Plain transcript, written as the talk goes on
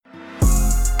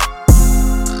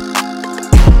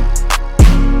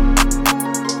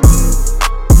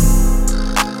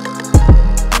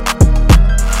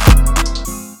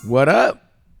What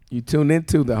up? You tuned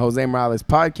into the Jose Morales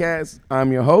podcast.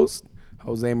 I'm your host,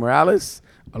 Jose Morales,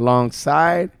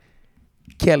 alongside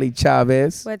Kelly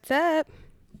Chavez, What's up?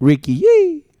 Ricky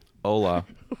Yee. Hola.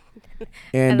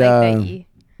 And I like that Yee.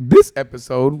 this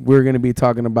episode, we're going to be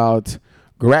talking about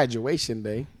graduation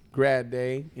day, grad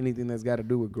day, anything that's got to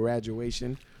do with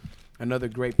graduation. Another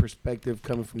great perspective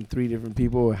coming from three different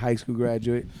people, a high school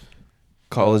graduate,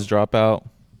 College dropout.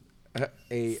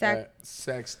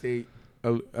 Sac State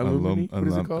alumni. What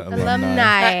is it called? Alumni.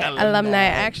 I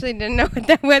actually didn't know what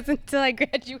that was until I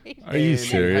graduated. Are you And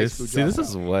serious? high school See, this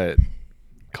is what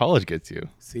college gets you.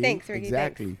 See? Thanks, Ricky.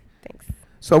 Exactly. Thanks.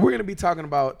 So we're going to be talking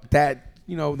about that,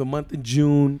 the month of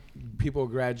June, people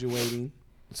graduating.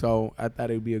 So I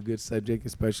thought it would be a good subject,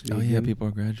 especially again, people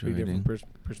are three graduating. different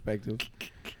perspectives.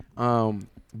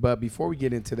 But before we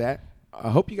get into that, I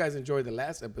hope you guys enjoyed the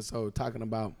last episode talking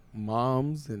about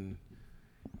moms and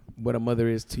what a mother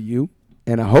is to you.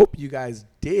 And I hope you guys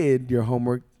did your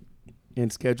homework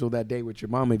and scheduled that day with your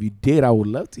mom. If you did, I would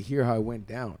love to hear how it went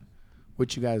down.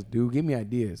 What you guys do. Give me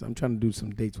ideas. I'm trying to do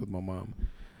some dates with my mom.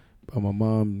 But my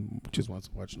mom just wants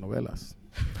to watch novelas.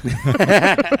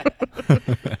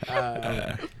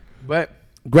 But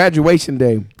graduation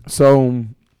day. So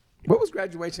what was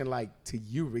graduation like to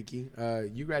you, Ricky?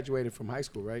 You graduated from high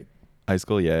school, right? High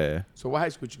school, yeah. So what high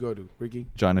school did you go to, Ricky?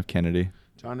 John F. Kennedy.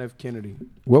 John F. Kennedy.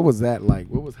 What was that like?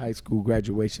 What was high school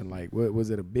graduation like? Was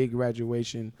it a big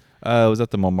graduation? It was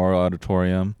at the Memorial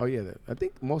Auditorium. Oh, yeah. I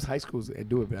think most high schools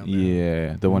do it down there.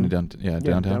 Yeah, the one downtown. Yeah,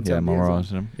 downtown. Yeah, Memorial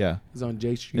Auditorium. Yeah. It was on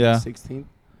J Street, Yeah. 16th.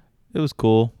 It was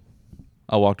cool.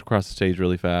 I walked across the stage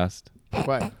really fast.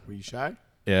 Why? Were you shy?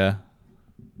 Yeah.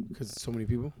 Because so many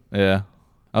people? Yeah.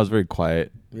 I was very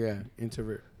quiet. Yeah,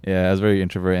 introvert. Yeah, I was very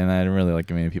introvert, and I didn't really like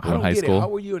many people I in don't high get school. it. How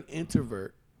were you an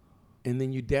introvert and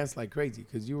then you danced like crazy?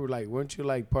 Because you were like, weren't you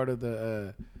like part of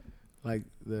the,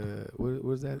 what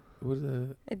was that? What is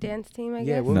the? A dance team, I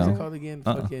Yeah, guess. what was No. it called again?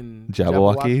 Uh-uh. Fucking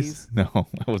Jabberwockies? No,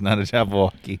 I was not a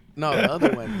Jabberwocky. No, the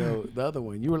other one though. The other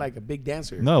one. You were like a big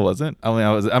dancer. No, it wasn't. I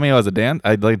was a dance.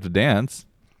 I'd like to dance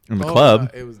in the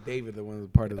club. It was David, the one that was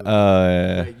part of the.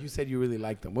 Yeah. You said you really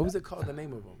liked them. What was it called? The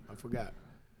name of them? I forgot.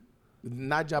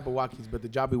 Not Jabberwockies, but the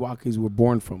Jabberwockies were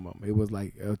born from them. It was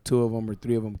like 2 of them or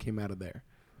 3 of them came out of there.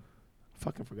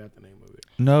 Fucking forgot the name of it.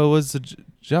 No, it was the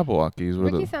Jabberwockies.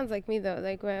 Ricky sounds like me though.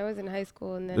 Like when I was in high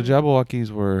school, and then The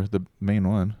Jabberwockies were the main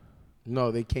one.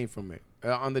 No, they came from it.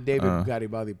 On the David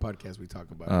Garibaldi podcast, we talk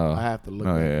about it. Oh. I have to look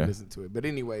back and listen to it. But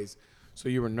anyways, so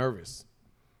you were nervous.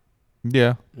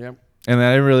 Yeah. Yeah. And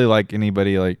I didn't really like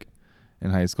anybody like in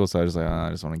high school, so I was like,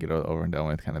 I just want to get it over and done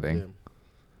with kind of thing. Yeah.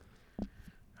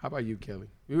 How about you, Kelly?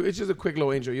 It's just a quick little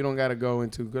intro. You don't got to go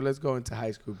into. Let's go into high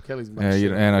school. Kelly's about to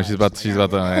shit on I know her she's ass. about to She's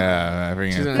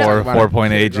bring She's in gonna talk about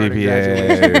 4.8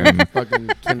 kindergarten GPA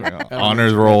fucking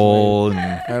honors roll and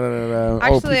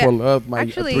Actually, people love my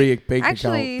actually- 3 bank account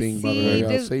actually, thing. By the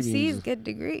way, C savings. is good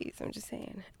degrees. I'm just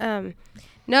saying.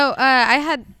 No, I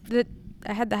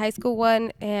had the high school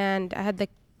one, and I had the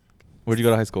Where'd you go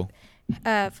to high school?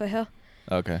 Foothill.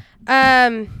 Okay.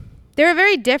 They were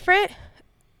very different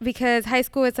because high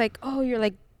school, it's like, you're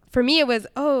like, for me, it was,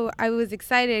 I was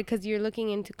excited because you're looking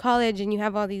into college and you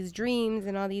have all these dreams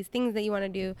and all these things that you want to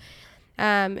do.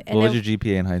 And What was your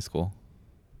GPA in high school?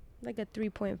 like a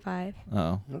 3.5,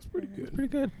 Oh, That's pretty good. pretty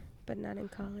good. but not in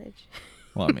college.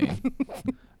 Well, I mean,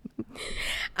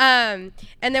 And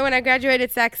then when I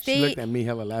graduated Sac She State, looked at me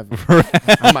hella laughing.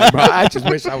 I'm like, bro, I just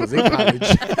wish I was in college.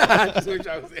 I just wish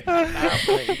I was in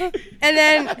college.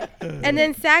 and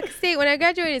then Sac State, when I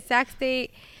graduated Sac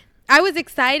State, I was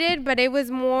excited, but it was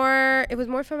more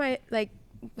for my, like,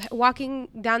 walking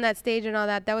down that stage and all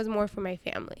that. That was more for my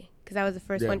family because I was the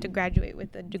first one to graduate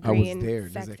with a I degree was in there.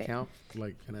 Sac Does that State. count?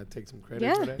 Like, can I take some credit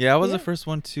Yeah. for that? yeah, I was Yeah. the first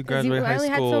one to 'Cause graduate I high only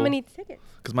school. had so many tickets.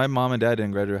 Because my mom and dad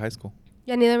didn't graduate high school.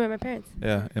 Yeah, neither were my parents.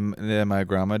 Yeah, and my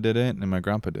grandma didn't, and my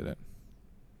grandpa didn't.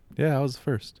 Yeah, I was the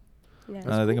first. Yeah, Now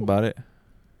that I think about it.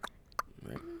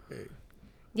 Hey.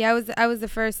 yeah, I was the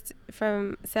first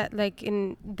from like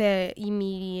in the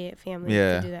immediate family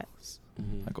Yeah. to do that.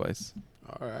 Mhm. Likewise.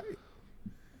 All right.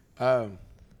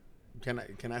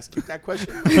 Can I skip that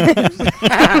question?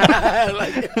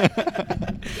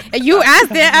 You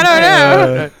asked it. I don't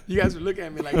know. You guys were looking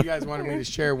at me like you guys wanted me to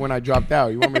share when I dropped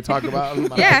out. You want me to talk about?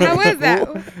 Yeah, how was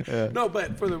that? No,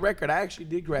 but for the record, I actually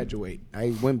did graduate.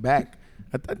 I went back.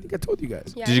 I think I told you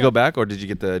guys. Yeah, Did you go back or did you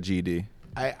get the GED?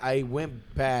 I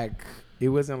went back. It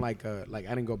wasn't like I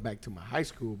didn't go back to my high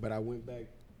school, but I went back.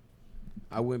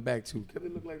 To.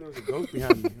 It looked like there was a ghost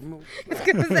behind me.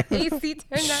 Because the AC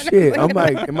turned on. Shit, I'm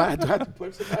like, do I have to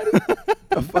punch somebody?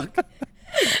 The fuck?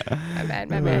 My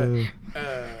bad.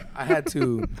 I had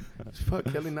to. Fuck,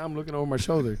 Kelly. Now I'm looking over my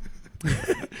shoulder.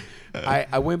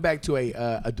 I went back to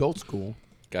a adult school.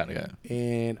 Got it.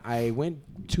 And I went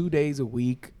 2 days a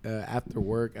week after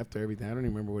work, after everything. I don't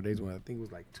even remember what days it was. I think it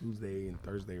was like Tuesday and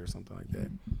Thursday or something like that.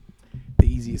 The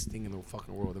easiest thing in the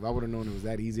fucking world. If I would have known it was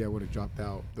that easy, I would have dropped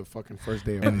out the fucking first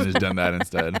day of And just done that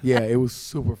instead. Yeah, it was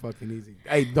super fucking easy.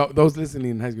 Hey, those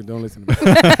listening in high school, don't listen to me.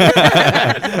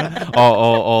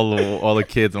 all the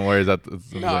kids and warriors that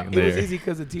No, like it was there. easy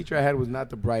because the teacher I had was not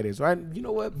the brightest. Right? You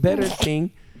know what? Better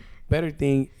thing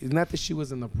is not that she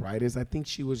wasn't the brightest. I think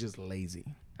she was just lazy.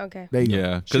 Okay. There you go.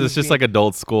 Yeah, She because was it's just being- like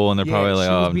adult school, and they're probably like,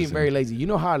 she oh, was I'm being just very lazy. You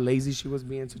know how lazy she was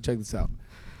being? So check this out.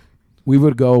 We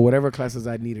would go whatever classes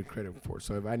I needed credit for.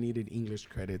 So if I needed English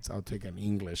credits, I'll take an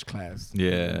English class.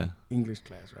 Yeah. English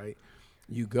class, right?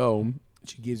 You go,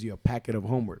 she gives you a packet of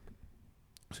homework.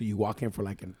 So you walk in for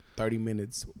like 30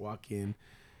 minutes, walk in,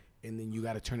 and then you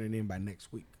got to turn it in by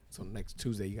next week. So next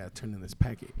Tuesday, you got to turn in this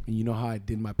packet. And you know how I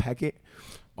did my packet?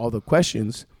 All the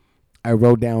questions, I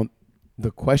wrote down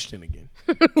the question again.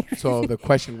 So the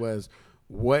question was,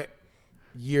 what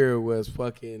year was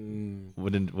fucking...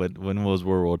 When was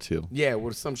World War II? Yeah,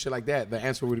 or some shit like that. The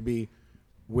answer would be,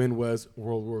 when was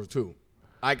World War II?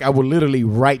 Like, I would literally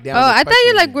write down. Oh, I thought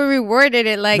you question. like reworded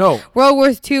it like No. World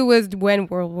War II was when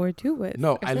World War II was.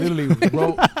 No, I literally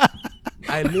wrote.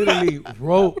 I literally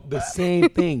wrote the same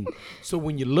thing. So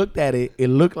when you looked at it, it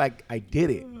looked like I did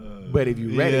it. But if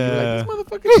you read it, you're like,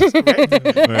 this motherfucker just read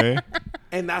it. Right?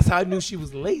 And that's how I knew she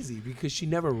was lazy, because she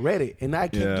never read it. And I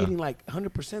kept Yeah. getting like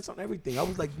 100% on everything. I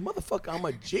was like, motherfucker, I'm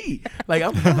a G. Like,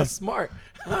 I'm hella smart.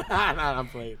 Nah, I'm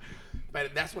playing.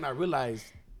 But that's when I realized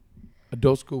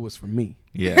adult school was for me.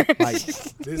 Yeah. Like,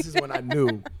 this is when I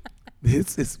knew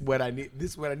this is what I need.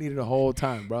 This is what I needed the whole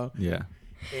time, bro. Yeah.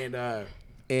 And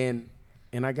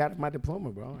I got my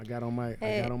diploma, bro. I got on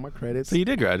my credits. So you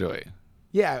did graduate.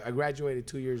 Yeah, I graduated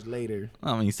 2 years later.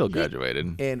 I mean, you still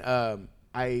graduated. And I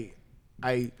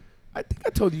think I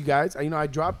told you guys, I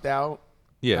dropped out.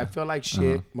 Yeah. I felt like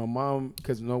shit. My mom,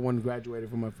 because no one graduated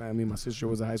from my family. My sister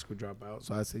was a high school dropout.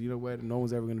 So I said, you know what? No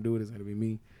one's ever going to do it. It's going to be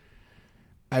me.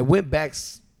 I went back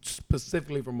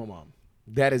specifically for my mom.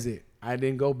 That is it. I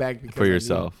didn't go back because For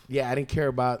yourself. I didn't care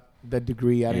about the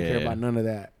degree. I didn't care Yeah. about none of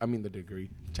that. I mean, the degree.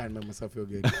 I'm trying to make myself feel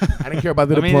good. I didn't care about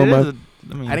the I mean, diploma.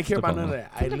 I I didn't care about none of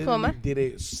that. I diploma. literally did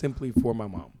it simply for my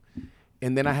mom.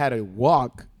 And then I had to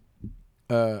walk.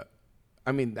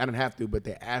 I mean, I didn't have to, but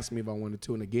they asked me if I wanted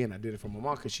to. And again, I did it for my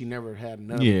mom because she never had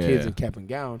none of the kids in cap and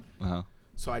gown. Uh-huh.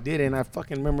 So I did it, and I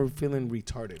fucking remember feeling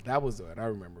retarded. That was what I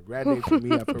remember. Grad day for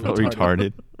me, I felt Felt retarded.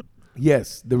 retarded.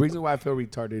 Yes. The reason why I felt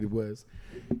retarded was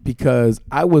because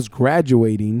I was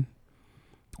graduating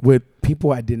with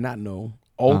people I did not know.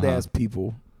 Old-ass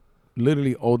people.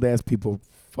 Literally old-ass people.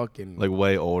 Fucking Like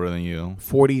way older than you.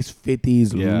 40s,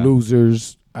 50s, Yeah.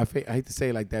 losers. I hate to say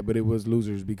it like that, but it was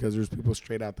losers because there's people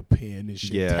straight out the pen and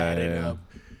shit tatted Yeah. up.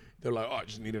 They're like, oh, I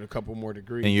just needed a couple more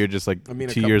degrees. And you're just like I mean,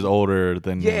 a 2 years couple- older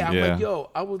than yeah, I'm like, yo,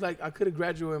 I was like, I could have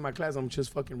graduated in my class. I'm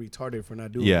just fucking retarded for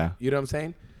not doing Yeah. it. You know what I'm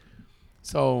saying?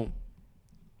 So,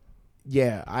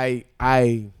 yeah,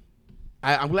 I'm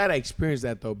glad I experienced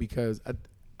that though, because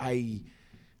they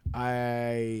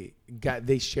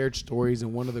shared stories,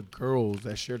 and one of the girls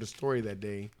that shared a story that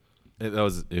day,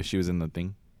 She was in the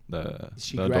thing.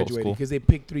 she the adult graduated school. because they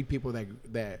picked 3 people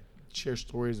that share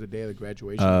stories the day of the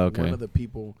graduation. Okay.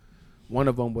 One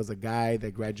of them was a guy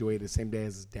that graduated the same day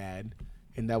as his dad,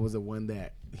 and that was the one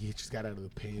that he just got out of the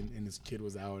pen, and his kid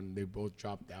was out, and they both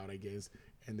dropped out, I guess,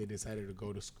 and they decided to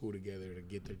go to school together to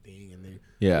get their thing, and they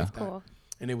Yeah. left out. Cool.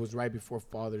 And it was right before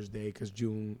Father's Day, because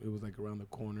June, it was like around the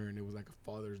corner, and it was like a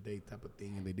Father's Day type of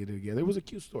thing, and they did it together. It was a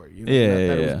cute story. You know? Yeah, I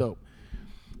thought it yeah. was dope.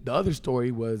 The other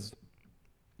story was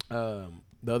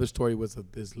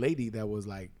of this lady that was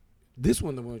like, this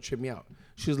one, the one that tripped me out.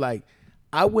 She was like,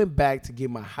 I went back to get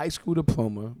my high school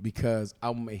diploma because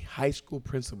I'm a high school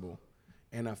principal,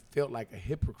 and I felt like a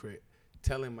hypocrite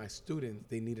telling my students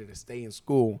they needed to stay in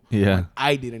school. Yeah. when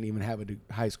I didn't even have a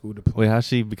high school diploma. Wait, how'd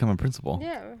she become a principal?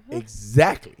 Yeah.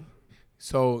 Exactly.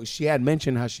 So she had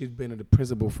mentioned how she'd been a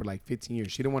principal for like 15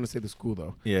 years. She didn't want to say the school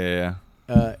though. Yeah.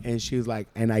 And she was like,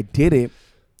 and I did it.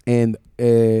 And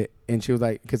she was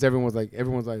like, because everyone's like,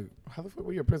 how the fuck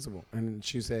were you a principal? And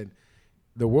she said,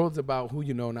 the world's about who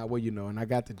you know, not what you know. And I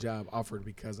got the job offered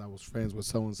because I was friends with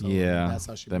so-and-so. Yeah, And that's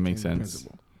how she that became makes the sense.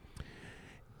 principal.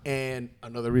 And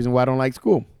another reason why I don't like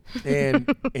school.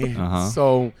 And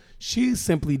so she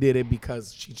simply did it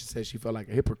because she just said she felt like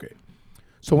a hypocrite.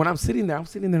 So when I'm sitting there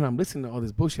and I'm listening to all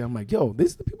this bullshit. I'm like, yo, this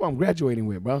is the people I'm graduating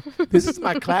with, bro. This is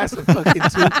my class of fucking 2.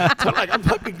 So I'm like, I'm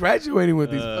fucking graduating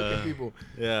with these fucking people.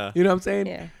 Yeah. You know what I'm saying?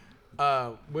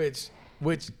 Yeah. Which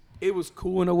which it was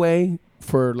cool in a way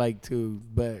for like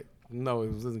but no,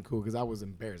 it wasn't cool because I was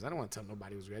embarrassed. I didn't want to tell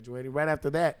nobody I was graduating. Right after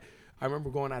that, I remember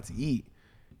going out to eat.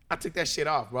 I took that shit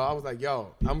off, bro. I was like,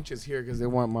 yo, I'm just here because they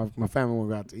want my family want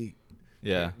to go out to eat.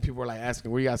 Yeah. People were like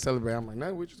asking, where you got to celebrate? I'm like,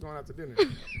 no, we're just going out to dinner.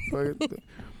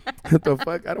 What the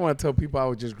fuck? I don't want to tell people I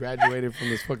was just graduated from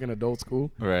this fucking adult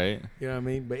school. Right. You know what I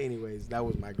mean? But anyways, that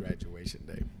was my graduation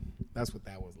day. That's what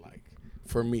that was like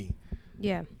for me.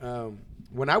 Yeah.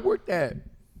 When I worked at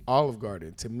Olive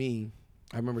Garden, to me,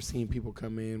 I remember seeing people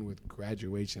come in with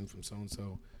graduation from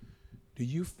so-and-so. Do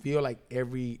you feel like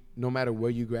no matter where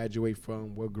you graduate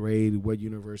from, what grade, what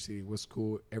university, what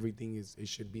school, everything it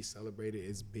should be celebrated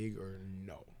is big or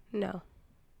no? No.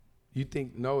 You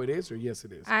think no it is or yes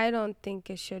it is? I don't think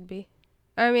it should be.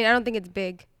 I mean, I don't think it's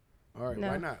big. All right, No.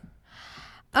 why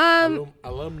not?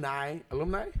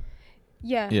 Alumni?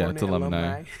 Yeah. Yeah, it's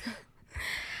alumni.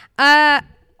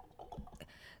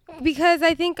 Because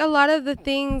I think a lot of the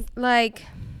things, like,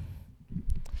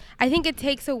 I think it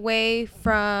takes away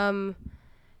from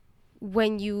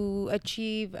when you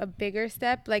achieve a bigger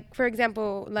step. Like, for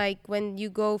example, like when you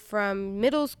go from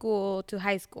middle school to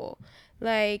high school,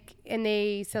 like, and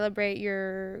they celebrate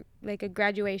your, like, a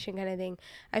graduation kind of thing.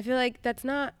 I feel like that's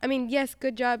not, I mean, yes,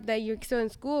 good job that you're still in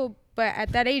school, but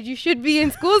at that age, you should be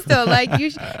in school still. Like,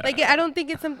 I don't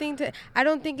think it's something I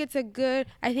don't think it's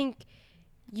I think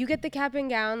you get the cap and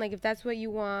gown, like, if that's what you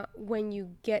want, when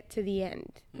you get to the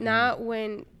end, not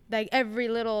when, like, every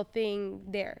little thing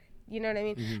there. You know what I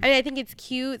mean? I mean, I think it's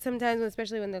cute sometimes,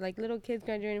 especially when they're, like, little kids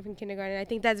graduating from kindergarten. I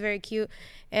think that's very cute.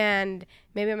 And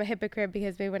maybe I'm a hypocrite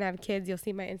because maybe when I have kids, you'll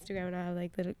see my Instagram and I'll have,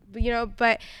 like, little, you know,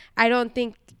 but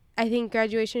I think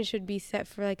graduation should be set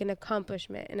for, like, an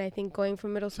accomplishment. And I think going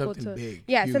from middle school Something to big,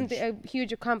 yeah, huge. something a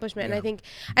huge accomplishment. Yeah.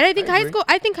 And I think I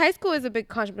high school is a big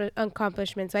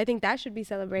accomplishment. So I think that should be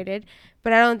celebrated.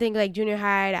 But I don't think, like, junior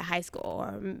high to high school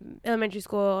or elementary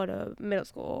school to middle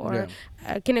school or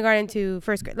kindergarten to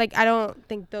first grade. Like, I don't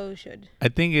think those should. I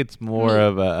think it's more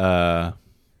of a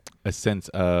sense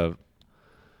of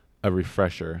a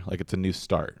refresher, like it's a new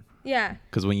start. Yeah.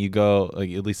 Because when you go,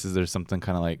 like, at least there's something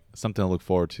kind of like something to look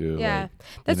forward to. Yeah, like,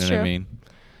 that's you know true. what I mean?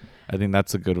 I think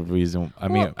that's a good reason. I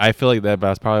mean, I feel like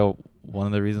that's probably one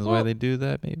of the reasons why they do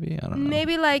that. Maybe I don't know.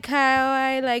 Maybe like how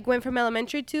I like went from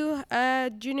elementary to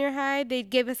junior high. They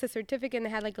gave us a certificate and they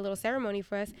had like a little ceremony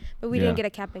for us, but we didn't get a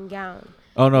cap and gown.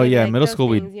 Oh no, Maybe, yeah, like, middle those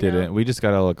school things, we you didn't. know? We just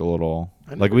got to look a little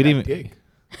I like never we got didn't. dick.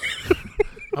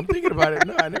 I'm thinking about it.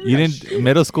 No, I never. You got didn't shit.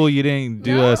 middle school. You didn't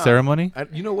do No. a ceremony.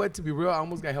 You know what? To be real, I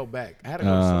almost got held back. I had to go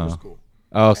to summer school.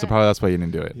 Oh, so probably that's why you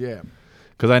didn't do it. Yeah.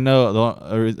 Because I know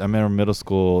I remember middle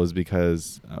school is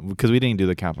because we didn't do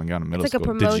the cap and gown in middle It's like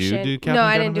school. a promotion. Did you do cap No, and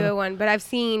I gown didn't do middle? it one, but I've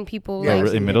seen people. Yeah, Oh, like,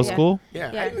 really? In middle yeah. school?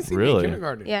 Yeah. Yeah. I didn't see Really? me in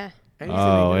kindergarten. Yeah. I didn't see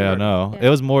me in Oh yeah, kindergarten. no. Yeah. It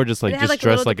was more just like It had, just like, a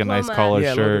dress little like a nice diploma. collared Yeah,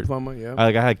 little shirt. diploma, yeah.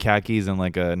 I had khakis and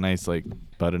like a nice like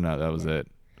button up. That was it.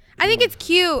 I think it's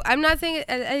cute. I'm not saying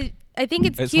I think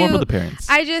it's It's cute. more for the parents.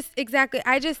 I just think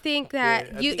that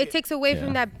Yeah, I think it takes away yeah.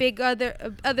 from that big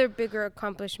other bigger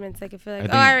accomplishments. Like I feel like,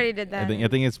 think- I already did that. I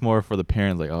think it's more for the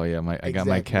parents. Like, oh yeah, I got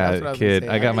my Exactly. That's what I was gonna kid. say.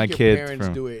 I got my think if kids parents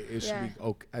from. do it. It should Yeah. be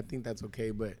okay. I think that's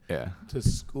okay, but Yeah. to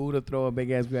school to throw a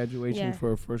big ass graduation Yeah.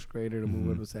 for a first grader to move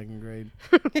Mhm. up to second grade,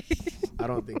 I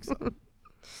don't think so.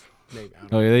 Maybe. I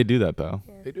don't Oh yeah, they do that though.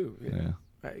 They do. Yeah.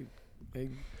 Yeah.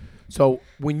 So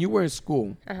when you were in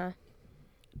school, Uh-huh.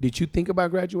 did you think about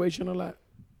graduation a lot?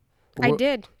 I What-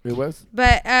 did, It was.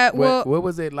 but well, What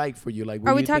was it like for you? Like, were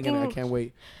Are we you thinking, I talking can't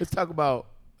wait? Let's talk about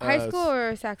high school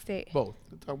or Sac State? both.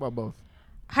 Let's talk about both.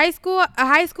 High school,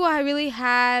 I really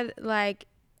had like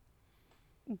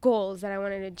goals that I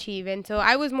wanted to achieve, and so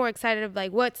I was more excited of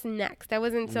like what's next. I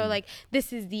wasn't so like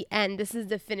this is the end, this is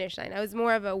the finish line. I was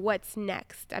more of a what's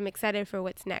next. I'm excited for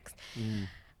what's next.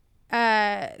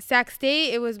 Sac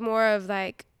State, it was more of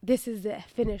like this is the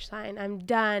finish line. I'm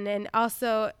done. And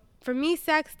also for me,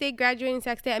 graduating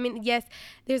Sac State, I mean, yes,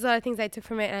 there's a lot of things I took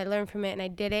from it and I learned from it and I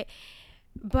did it,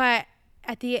 but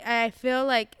I feel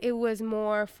like it was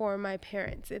more for my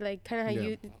parents. It like kind of how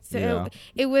Yeah. Yeah.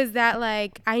 it was that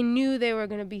like I knew they were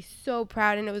gonna be so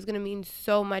proud and it was gonna mean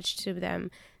so much to them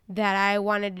that I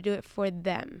wanted to do it for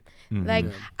them. Mhm. Like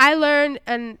Yeah.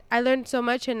 I learned so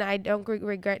much and I don't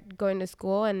regret going to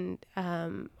school and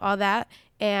all that.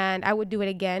 And I would do it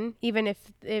again, even if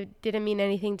it didn't mean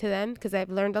anything to them because I've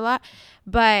learned a lot.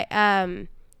 But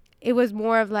it was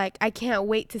more of like, I can't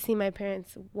wait to see my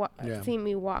parents see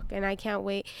me walk, and I can't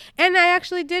wait. And I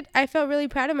actually did. I felt really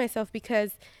proud of myself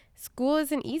because school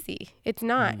isn't easy. It's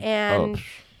not. And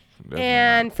Definitely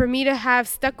And for me to have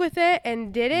stuck with it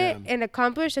and did it Yeah. and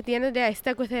accomplished, at the end of the day, I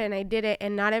stuck with it and I did it,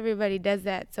 and not everybody does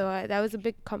that. So that was a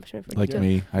big accomplishment for me. like too.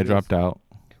 me. I Yes. dropped out.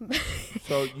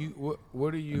 So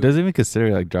what are you? Does it even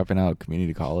consider like dropping out of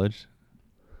community college?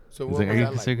 So It's what like, was are you that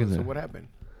like? considered So that? what happened?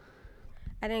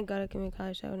 I didn't go to community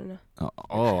college, so I wouldn't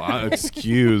know.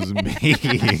 Excuse me. She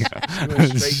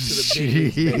went straight to the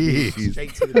big leagues, baby. Jeez.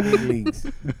 Straight to the big leagues.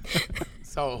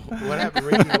 So what happened,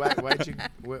 Ricky? Why'd you?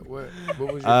 What was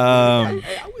your?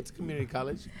 Hey, I went to community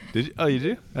college. Did you? Oh, you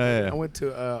do? I Yeah. went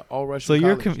to All Russian. So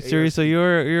you're College, serious? So ARC.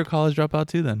 you're a college dropout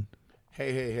too then?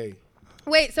 Hey.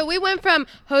 Wait, so we went from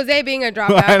Jose being a I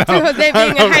dropout to know, Jose I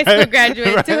being know, a high school right? graduate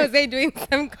to Right. Jose doing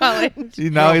some college. See,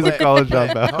 now he's a but- college Hold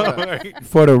dropout. on.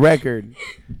 For the record,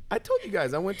 I told you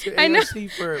guys I went to I know.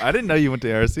 ARC for. I didn't know you went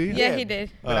to ARC. Yeah, he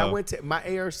did. But I Oh. went to my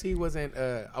ARC wasn't.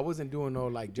 I wasn't doing no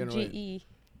like general. GE.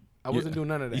 I wasn't doing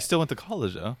none of that. You still went to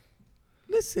college though.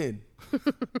 Listen,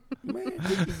 man.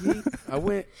 Ricky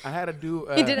G, I had to do.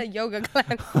 He did a yoga class.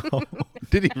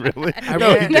 Did he really? I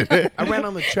No, he ran. didn't. I ran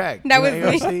on the track. That You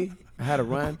know, was ARC. I had to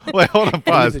run. Wait, hold on, I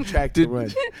pause. used the track Did- to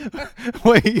run.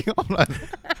 Wait, hold on.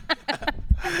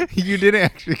 You didn't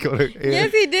actually go to ARC.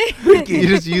 Yes, he did. You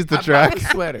just used the I track. bought the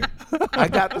sweater. I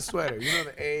got the sweater. You know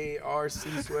the ARC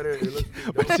sweater. It looks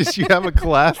But dope. did you have a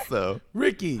class though?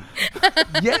 Ricky.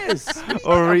 Yes.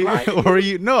 Or were you? Right. Or were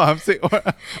you? No, I'm saying.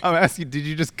 I'm asking. Did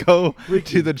you just go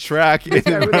to the track and This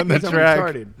guy really run the thinks I'm track?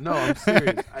 retarded. No, I'm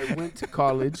serious. I went to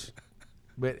college,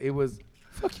 but it was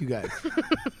fuck you guys.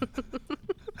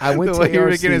 I went The to way ARC. you're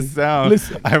making it sound.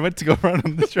 Listen, I went to go run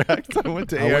on the track. So I went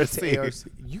to I ARC. went to ARC.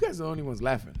 You guys are the only ones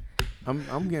laughing.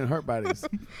 I'm getting hurt by this.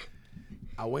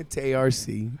 I went to ARC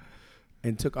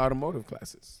and took automotive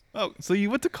classes. Oh, so you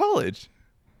went to college?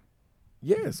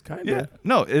 Yes, kind of. Yeah.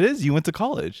 No, it is. You went to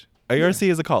college. ARC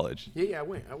is a college. Yeah, I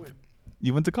went.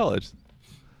 You went to college.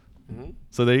 Mhm.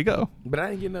 So there you go. But I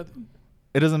didn't get nothing.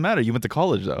 It doesn't matter. You went to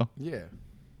college though. Yeah.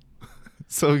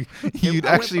 So you I went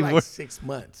actually for like were. 6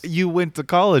 months. You went to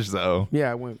college though.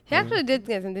 Yeah, I went. He actually did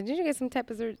get something. Did you get some type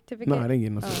of certificate? No, I didn't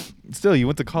get nothing. Oh. Still, you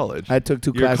went to college. I took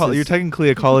 2 you're, classes. you're technically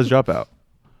a college dropout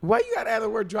Why you gotta add the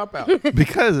word dropout?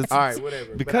 because it's All right, whatever.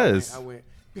 But Because I went.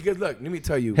 Because look, let me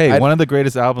tell you. hey, I- one of the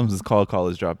greatest albums is called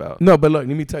College Dropout. No, but look,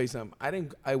 let me tell you something.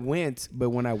 I went, but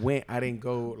when I went, I didn't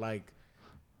go like.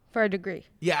 For a degree.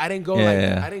 Yeah, I didn't go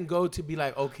Yeah. like. I didn't go to be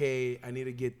like, okay, I need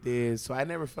to get this. So I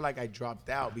never feel like I dropped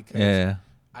out because Yeah,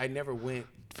 I never went.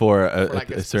 for For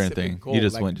like a a certain specific thing. goal, You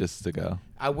just like- went just to go.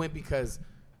 I went because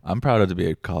I'm proud of to be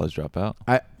a college dropout.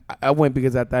 I went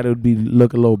because I thought it would be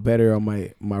look a little better on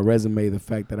my resume. The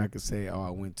fact that I could say, oh, I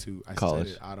went to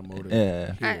College. studied automotive.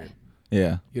 Yeah. Here.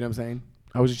 Yeah. You know what I'm saying?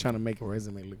 I was just trying to make a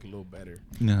resume look a little better.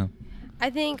 No. I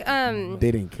think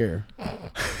They didn't care.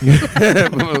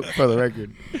 For the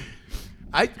record,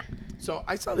 I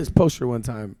saw this poster one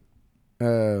time,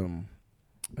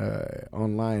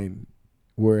 online,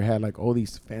 where it had like all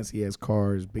these fancy ass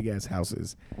cars, big ass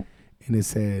houses, and it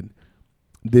said,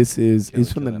 "This is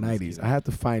it's from the Kill that '90s." mosquito. I have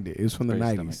to find it. It's from the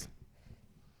Very '90s,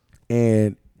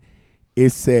 and it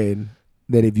said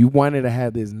that if you wanted to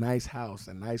have this nice house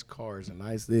and nice cars and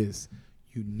nice this,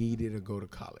 you needed to go to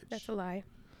college. that's a lie.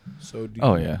 So do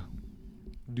Oh you, yeah.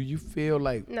 do you feel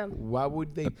like No. why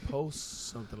would they post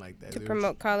something like that? To There's-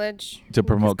 promote college. To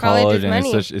promote college college, is and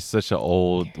money. it's such an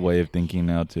old way of thinking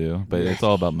now too. But it's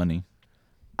all about money.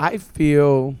 I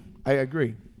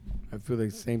agree. I feel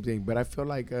the same thing, but I feel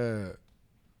like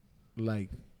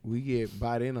we get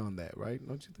bought in on that, right?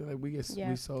 Don't you think like we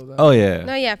Yeah. sold out? Oh yeah.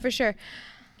 No, yeah, for sure.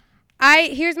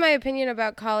 Here's my opinion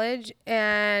about college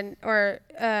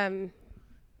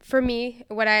for me,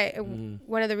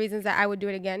 one of the reasons that I would do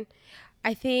it again.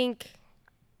 I think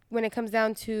when it comes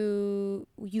down to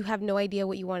you have no idea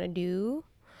what you want to do,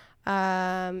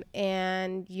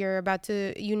 and you're about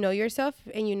to, yourself,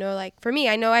 and like, for me,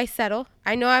 I know I settle.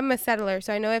 I know I'm a settler.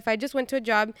 So I know if I just went to a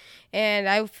job and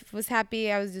I was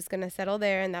happy, I was just going to settle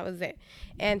there and that was it.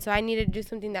 And so I needed to do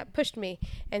something that pushed me.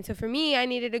 And so for me, I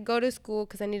needed to go to school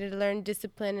because I needed to learn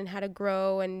discipline and how to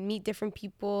grow and meet different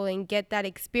people and get that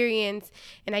experience.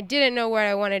 And I didn't know what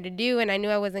I wanted to do, and I knew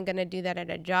I wasn't going to do that at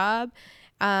a job.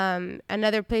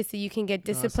 Another place that you can get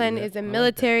discipline that. is the I like that.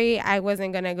 military. I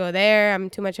wasn't going to go there. I'm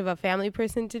too much of a family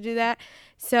person to do that.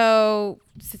 So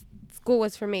school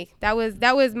was for me. That was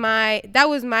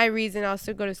my reason also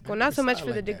to go to school. Not so I much for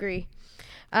the like that. degree.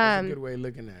 That's a good way of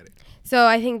looking at it. So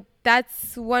I think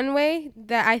that's one way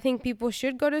that I think people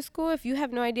should go to school. If you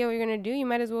have no idea what you're going to do, you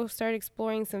might as well start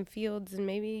exploring some fields, and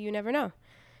maybe you never know.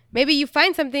 Maybe you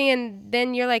find something and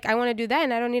then you're like, I want to do that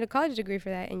and I don't need a college degree for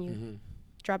that, and you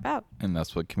drop out. And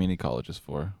that's what community college is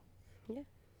for.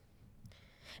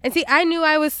 And see, I knew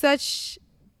I was such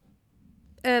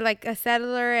like a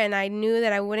settler, and I knew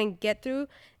that I wouldn't get through,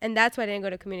 and that's why I didn't go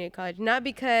to community college. Not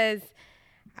because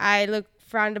I looked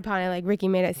frowned upon it like Ricky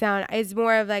made it sound. It's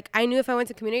more of like I knew if I went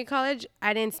to community college,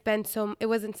 I didn't spend it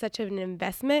wasn't such an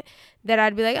investment that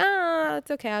I'd be like, oh,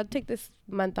 it's okay, I'll take this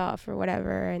month off or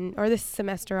whatever, or this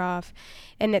semester off.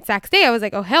 And at Sac State, I was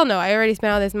like, oh hell no, I already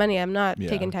spent all this money. I'm not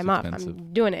taking time off.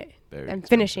 I'm doing it. I'm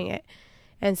finishing it.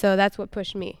 And so that's what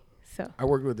pushed me. So I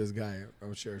worked with this guy.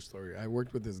 I'll share a story. I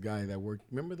worked with this guy that worked.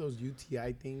 Remember those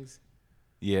UTI things?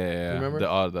 Yeah. Remember the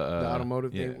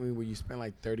automotive yeah. thing where you spend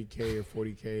like 30K or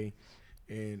 40K,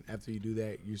 and after you do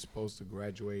that, you're supposed to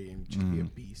graduate and just be a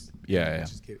beast. Yeah,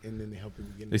 and and then they help you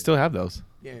get. They still have those.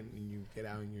 Yeah, and you get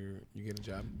out and you get a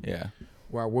job. Yeah.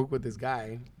 Where I worked with this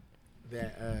guy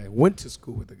that went to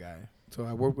school with the guy. So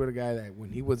I worked with a guy that when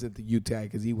he was at the UTI,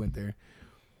 because he went there,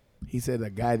 he said the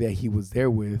guy that he was there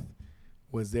with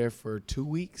was there for 2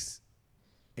 weeks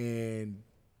and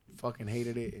fucking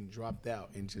hated it and dropped out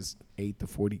and just ate the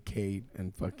 40K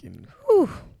and fucking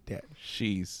that.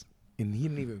 She's. And he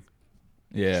didn't even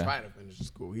try to finish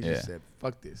school. He just said,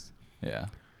 fuck this. Yeah.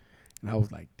 And I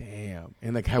was like, damn.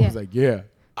 And the guy was like, yeah,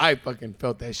 I fucking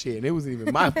felt that shit. And it wasn't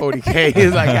even my 40K.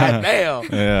 It's like, god damn.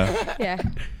 Yeah. Yeah.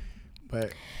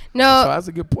 But no. so that's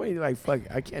a good point. You're like, fuck,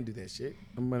 I can't do that shit.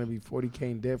 I'm going to be 40K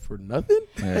in debt for nothing?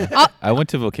 Yeah. I went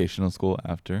to vocational school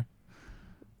after.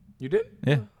 You did?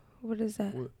 Yeah. What is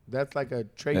that? Well, that's like a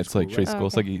trade That's school, like trade right? school.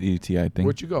 It's like a UTI thing.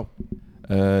 Where'd you go?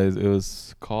 It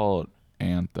was called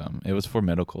Anthem. It was for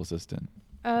medical assistant.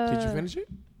 Did you finish it?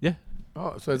 Yeah.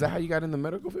 Oh, so is that how you got in the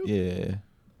medical field? Yeah.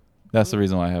 That's the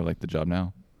reason why I have like the job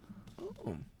now.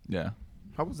 Oh. Yeah.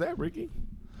 How was that, Ricky?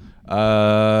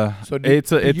 So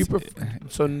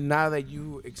so now that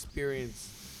you experience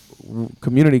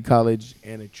community college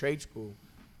and a trade school,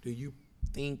 do you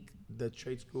think the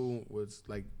trade school was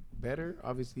like better?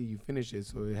 Obviously, you finished it,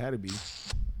 so it had to be.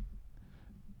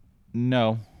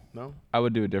 No. No? I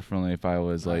would do it differently if I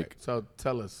was All like. right, so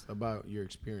tell us about your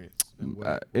experience. And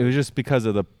It was just because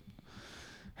of the.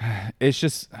 It's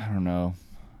just I don't know.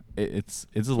 It's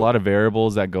a lot of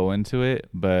variables that go into it,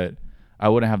 but I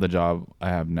wouldn't have the job I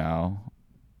have now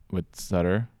with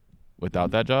Sutter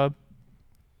without that job.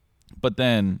 But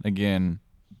then again,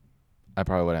 I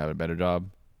probably would have a better job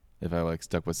if I like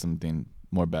stuck with something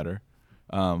more better.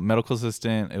 Medical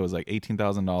assistant, it was like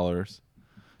 $18,000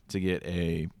 to get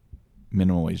a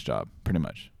minimum wage job, pretty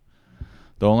much.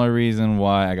 The only reason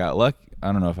why I got lucky,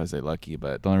 I don't know if I say lucky,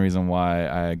 but the only reason why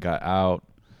I got out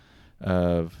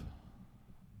of,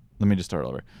 let me just start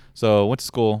over. So went to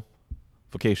school,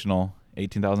 vocational,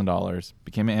 $18,000,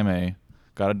 became an MA,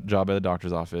 got a job at the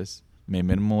doctor's office, made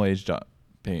minimum wage job,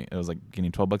 pay. It was like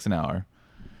getting $12 an hour.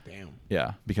 Damn.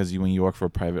 Yeah, because when you work for a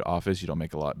private office, you don't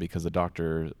make a lot because the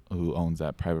doctor who owns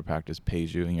that private practice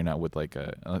pays you, and you're not with like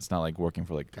it's not like working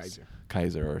for like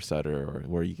Kaiser or Sutter or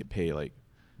where you get paid like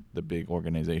the big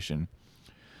organization.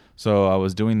 So I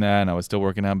was doing that, and I was still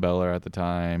working at Beller at the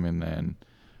time, and then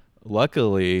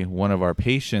luckily one of our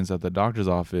patients at the doctor's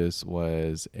office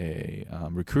was a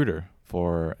recruiter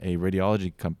for a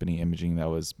radiology company imaging that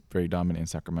was very dominant in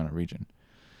Sacramento region.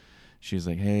 She's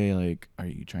like, hey, like, are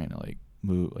you trying to like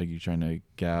move, like you trying to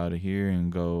get out of here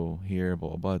and go here, blah,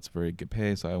 blah, blah. It's very good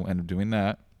pay. So I ended up doing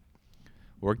that.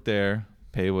 Worked there.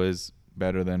 Pay was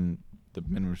better than the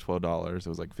minimum $12. It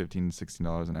was like $15 to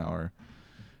 $16 an hour.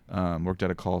 Worked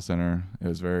at a call center. It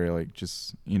was very like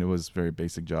just, it was a very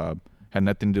basic job. Had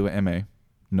nothing to do with MA.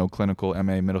 No clinical.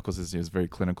 MA, medical assistant is very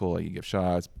clinical. Like you give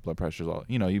shots, blood pressures, all.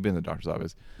 You've been in the doctor's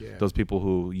office. Yeah. Those people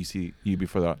who you see you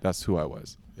before, that's who I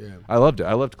was. Yeah. I loved it.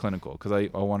 I loved clinical because I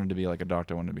wanted to be like a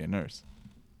doctor. I wanted to be a nurse.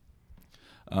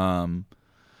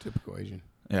 Typical Asian.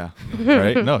 Yeah.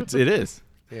 Right? No, it is.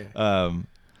 Yeah.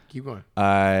 Keep going.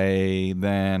 I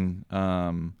then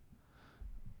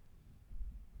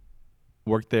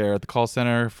worked there at the call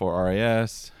center for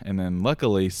RAS, and then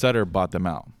luckily Sutter bought them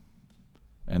out.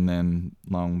 And then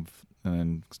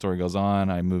story goes on.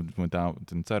 I went out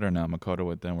in Sutter. Now I'm Makoto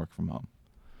with them, work from home.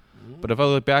 But if I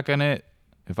look back on it,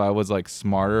 if I was like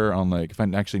smarter on like if I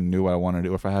actually knew what I wanted to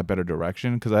do, or if I had better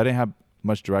direction, because I didn't have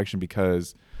much direction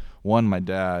because one, my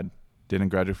dad didn't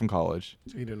graduate from college.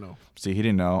 So he didn't know. See, he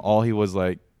didn't know. All he was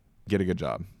like, get a good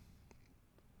job.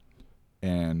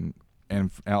 And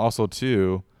also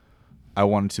too, I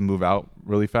wanted to move out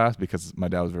really fast because my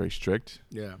dad was very strict.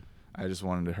 Yeah. I just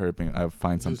wanted to hurry up and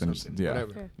find something. Yeah.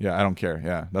 Whatever. Yeah, I don't care.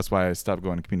 Yeah. That's why I stopped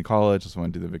going to community college. Just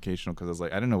wanted to do the vocational because I was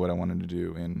like, I didn't know what I wanted to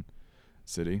do in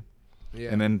city.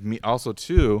 Yeah. And then me also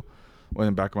too, when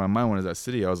in the back of my mind when I was at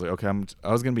city, I was like, okay,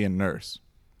 I was gonna be a nurse.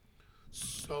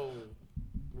 So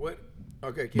what?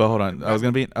 Okay. But hold on, I was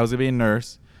gonna be a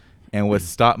nurse, And what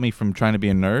stopped me from trying to be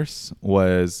a nurse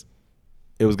was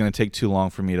it was going to take too long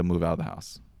for me to move out of the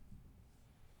house.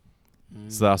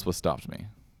 So that's what stopped me.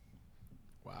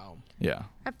 Wow. Yeah.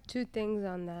 I have two things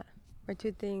on that, or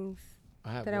two things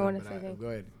have that I one, want to but say. Go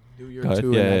ahead. Do your Go ahead.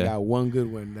 two, Yeah, and yeah. I got one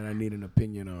good one that I need an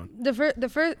opinion on.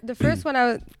 The first one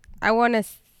I want to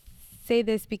say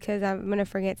this because I'm gonna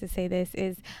forget to say this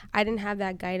is I didn't have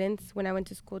that guidance when I went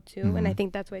to school too, and I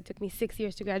think that's why it took me 6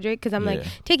 years to graduate because I'm like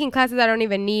taking classes I don't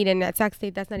even need, and at Sac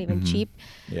State that's not even cheap.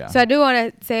 Yeah. So I do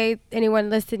want to say anyone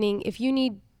listening, if you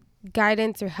need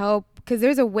guidance or help, because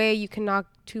there's a way you can knock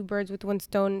two birds with one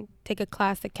stone, take a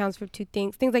class that counts for two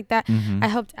things like that. I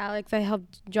helped Alex, I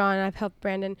helped John, I've helped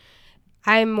Brandon.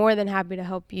 I'm more than happy to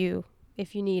help you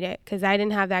if you need it, because I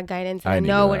didn't have that guidance, and I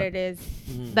know what it is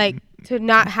like to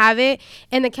not have it,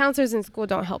 and the counselors in school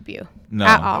don't help you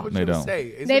at all. They don't.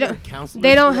 They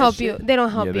don't help you. They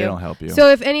don't help you. They don't help you. So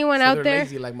if anyone out they're there,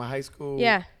 lazy, like my high school.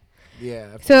 yeah.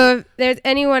 Yeah. So if there's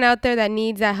anyone out there that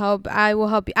needs that help, I will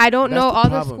help you. I don't know all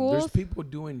the schools. There's people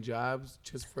doing jobs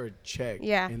just for a check.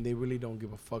 Yeah. And they really don't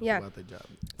give a fuck Yeah. about the job.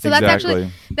 So Exactly.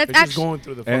 that's They're just actually going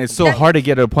through the And it's fucking so hard to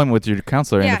get an appointment with your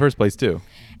counselor in Yeah. the first place too.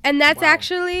 And that's Wow.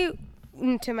 actually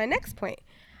to my next point.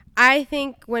 I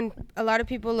think when a lot of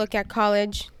people look at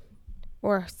college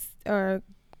or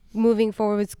moving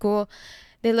forward with school,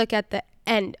 they look at the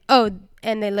end.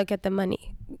 And they look at the money.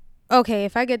 Okay,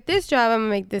 if I get this job, I'm gonna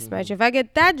make this much. If I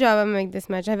get that job, I'm gonna make this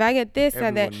much. If I get this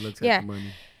and that, Everyone looks at the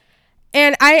money.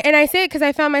 And I say it because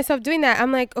I found myself doing that.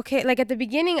 I'm like, okay, like at the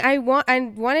beginning, I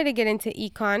wanted to get into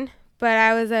econ, but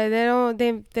I was like,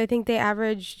 they think the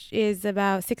average is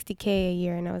about $60K a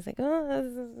year, and I was like,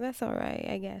 oh, that's all right,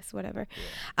 I guess, whatever.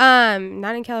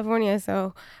 Not in California,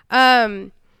 so,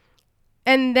 and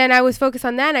then I was focused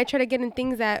on that, and I tried to get in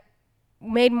things that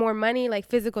made more money, like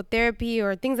physical therapy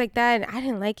or things like that, and I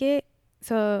didn't like it.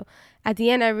 So at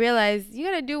the end, I realized you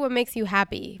gotta do what makes you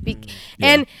happy.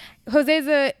 And Jose's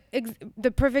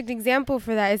the perfect example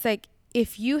for that. It's like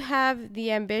if you have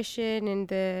the ambition and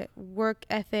the work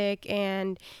ethic,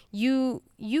 and you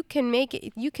can make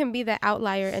it, you can be the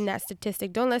outlier in that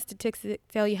statistic. Don't let statistics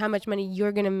tell you how much money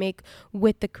you're gonna make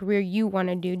with the career you want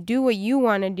to do. Do what you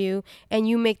want to do, and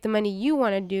you make the money you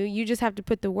want to do. You just have to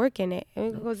put the work in it.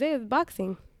 And Jose is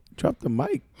boxing. Drop the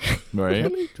mic. Right?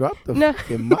 Really? Drop the No.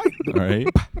 fucking mic. Right?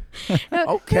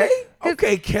 Okay.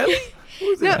 Okay, Kelly.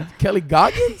 Who's that? Kelly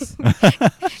Goggins?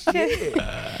 Shit.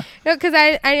 No, because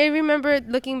I remember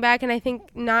looking back, and I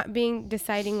think not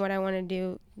deciding what I want to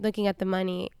do, looking at the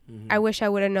money. I wish I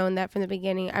would have known that from the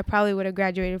beginning. I probably would have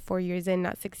graduated 4 years in,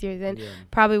 not 6 years in. Yeah.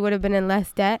 Probably would have been in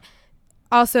less debt.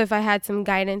 Also, if I had some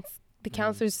guidance, the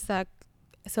counselors suck.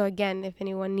 So again, if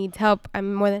anyone needs help,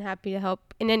 I'm more than happy to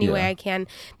help in any way I can.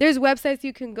 There's websites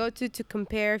you can go to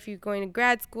compare. If you're going to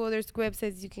grad school, there's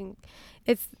websites you can.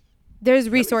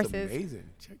 There's resources. Kelly's amazing.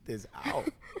 Check this out.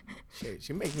 Shit,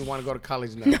 she makes me want to go to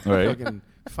college now. Right. Fucking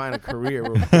find a career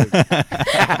real quick. Shut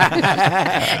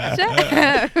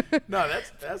up. No,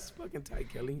 that's fucking tight,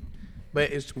 Kelly.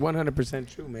 But it's 100%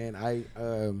 true, man. I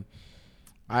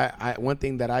one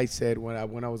thing that I said when I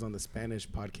was on the Spanish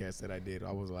podcast that I did,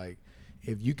 I was like,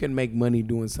 if you can make money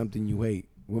doing something you hate,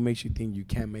 what makes you think you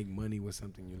can't make money with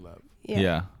something you love?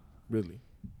 Yeah. Really?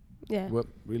 Yeah. What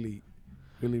really?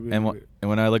 And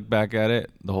when I look back at it,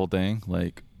 the whole thing,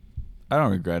 like, I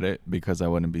don't regret it because I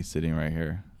wouldn't be sitting right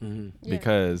here. Mm-hmm. Yeah.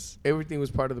 Because Everything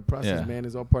was part of the process, Yeah. man.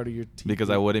 It's all part of your team. because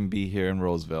I wouldn't be here in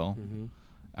Roseville. Mm-hmm.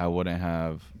 I wouldn't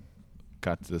have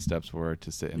got to the steps where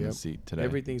to sit in the Yep. seat today.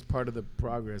 Everything's part of the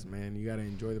progress, man. You got to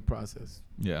enjoy the process.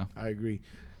 Yeah. I agree.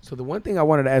 So the one thing I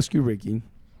wanted to ask you, Ricky,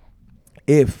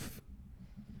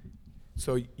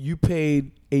 so you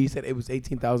paid, you said it was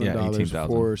 $18,000 Yeah, $18,000,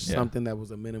 for yeah. something that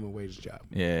was a minimum wage job,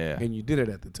 Yeah. and you did it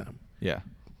at the time. Yeah.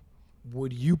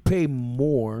 Would you pay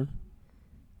more,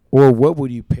 or what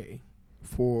would you pay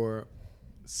for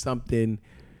something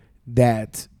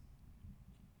that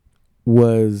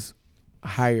was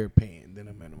higher paying than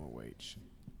a minimum wage?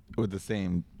 With the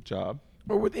same job.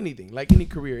 Or with anything, like any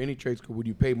career, any trade school, would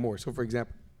you pay more? So, for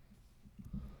example,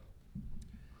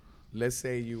 let's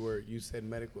say you said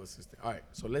medical assistant. All right,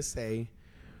 so let's say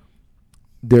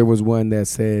there was one that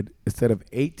said instead of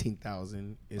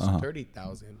 18,000, it's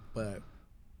 30,000, but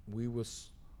we will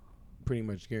pretty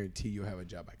much guarantee you'll have a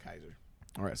job at Kaiser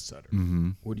or at Sutter.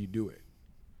 Mm-hmm. Would you do it?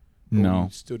 Or would No. you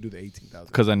still do the 18,000?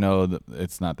 Because I know that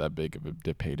it's not that big of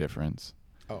a pay difference.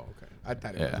 Oh, okay. I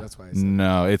thought it Yeah. was. That's why I said.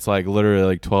 No, it's like literally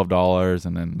like $12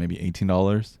 and then maybe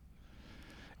 $18.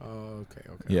 Oh, okay.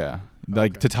 Yeah.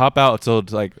 Like Okay. to top out, so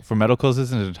it's like for medical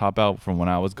assistant to top out from when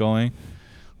I was going,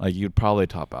 like you'd probably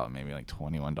top out maybe like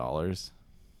 $21,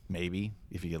 maybe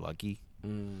if you get lucky.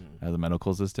 as a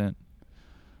medical assistant.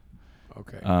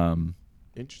 Okay.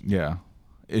 Interesting. Yeah,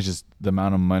 it's just the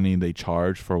amount of money they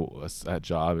charge for that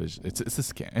job is it's a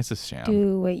scam. It's a sham.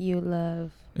 Do what you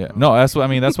love. Yeah, no, that's what I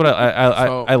mean. That's what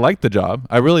So- I like the job.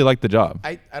 I really like the job.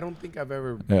 I don't think I've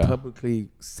ever Yeah. publicly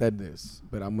said this,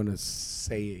 but I'm gonna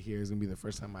say it here. It's gonna be the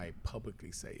first time I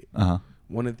publicly say it. Uh huh.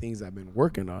 One of the things I've been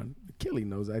working on, Kelly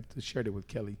knows, I shared it with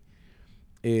Kelly,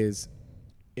 is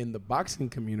in the boxing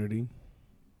community,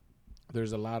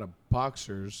 there's a lot of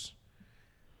boxers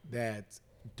that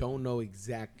don't know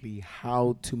exactly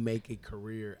how to make a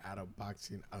career out of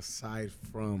boxing aside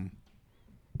from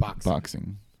boxing.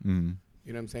 Boxing. Mm.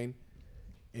 You know what I'm saying?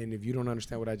 And if you don't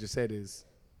understand what I just said is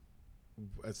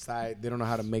they don't know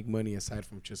how to make money aside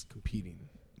from just competing.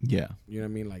 Yeah. You know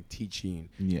what I mean? Like teaching.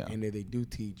 Yeah. And if they do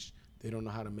teach, they don't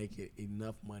know how to make it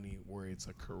enough money where it's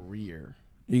a career.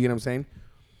 You get what I'm saying?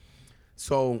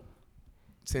 So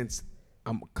since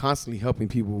I'm constantly helping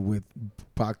people with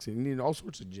boxing, you know, all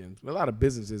sorts of gyms, a lot of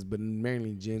businesses, but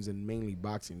mainly gyms and mainly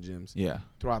boxing gyms Yeah.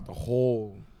 throughout the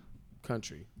whole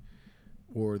country,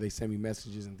 or they send me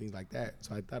messages and things like that.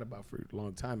 So I thought about for a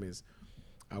long time is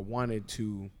I wanted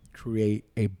to create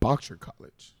a boxer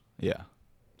college, Yeah.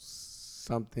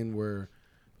 something where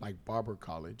like barber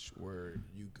college, where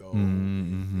you go Mhm.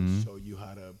 and show you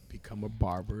how to become a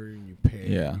barber and you pay,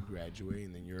 Yeah. you graduate,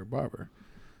 and then you're a barber.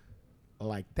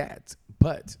 Like that.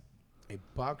 But a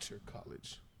boxer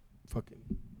college, fucking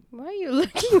Why are you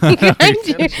looking behind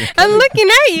you? I'm looking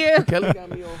at you. Kelly got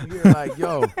me over here like,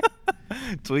 yo.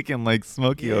 Tweaking like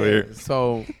Smokey Yeah, over here.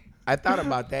 So I thought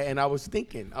about that, and I was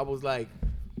thinking, I was like,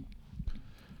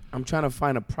 I'm trying to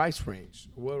find a price range.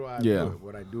 What do I Yeah. do it?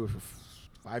 Would I do it for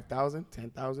 5,000,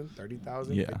 10,000,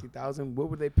 30,000, Yeah. 50,000? What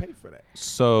would they pay for that?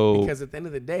 So Because at the end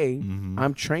of the day, Mhm.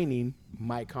 I'm training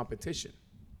my competition.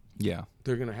 yeah.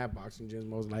 They're gonna have boxing gyms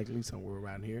most likely somewhere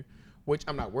around here, which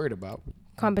I'm not worried about. I'm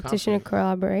Competition and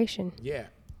confident. collaboration. Yeah,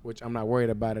 which I'm not worried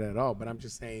about it at all. But I'm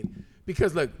just saying,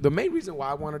 because look, the main reason why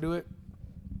I want to do it,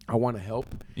 I want to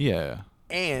help. Yeah.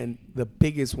 And the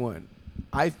biggest one,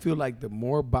 I feel like the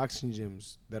more boxing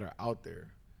gyms that are out there,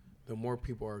 the more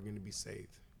people are going to be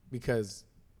saved, because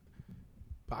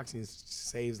boxing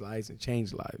saves lives and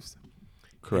changes lives.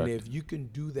 Correct. And if you can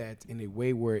do that in a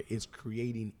way where it's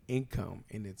creating income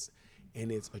and it's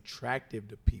attractive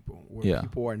to people, where Yeah.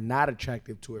 people are not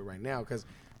attractive to it right now, because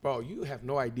bro, you have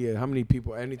no idea how many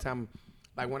people. Anytime,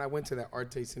 like when I went to that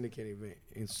Arte Syndicate event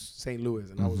in St. Louis,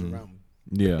 and I was Mhm. around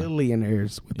Yeah.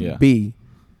 billionaires with Yeah. a B,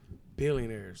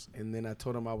 billionaires, and then I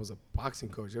told them I was a boxing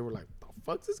coach. They were like, "The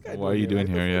fuck's this guy? Why are you doing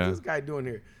Like, here?" the fuck Yeah. is this guy doing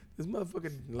here? This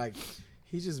motherfucker, like,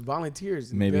 he just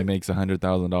volunteers. Maybe That- makes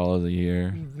 $100,000 a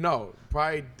year. no,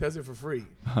 probably does it for free,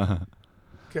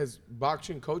 because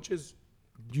boxing coaches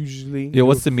usually Yeah. do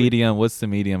What's it the for free. medium? What's the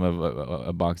medium of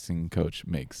a boxing coach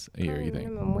makes a year? You think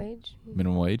Minimum wage?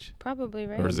 minimum wage Probably,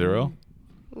 right? or zero?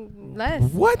 Less.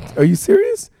 What? Are you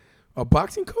serious? A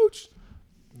boxing coach?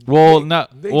 Well, They-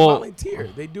 not They well. volunteer.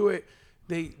 They do it.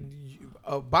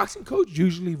 A boxing coach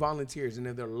usually volunteers, and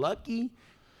if they're lucky,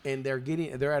 and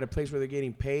they're at a place where they're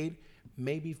getting paid,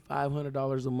 maybe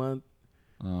 $500 a month,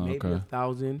 Oh, maybe okay.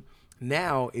 1,000.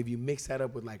 Now, if you mix that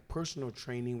up with like personal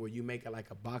training, where you make it like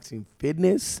a boxing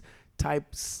fitness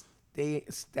type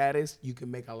status, you can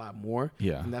make a lot more.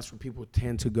 Yeah. And that's where people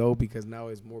tend to go, because now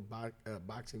it's more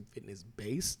boxing fitness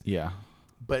based. Yeah.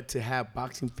 But to have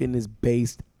boxing fitness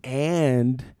based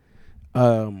and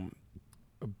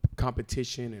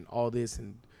competition and all this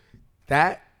and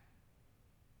that,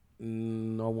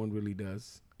 no one really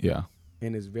does, Yeah.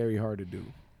 and it's very hard to do.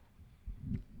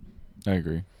 I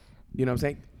agree. You know what I'm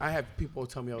saying? I have people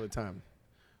tell me all the time,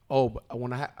 "Oh, but I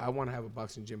want to have a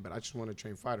boxing gym, but I just want to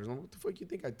train fighters." I'm like, "What the fuck you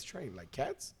think I train? Like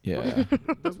cats?" Yeah.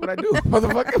 That's what I do,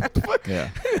 motherfucker. What the fuck? Yeah.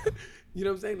 You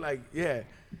know what I'm saying? Like, yeah.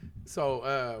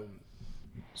 So,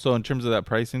 So in terms of that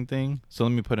pricing thing, so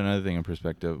let me put another thing in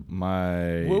perspective.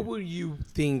 what would you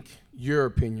think, your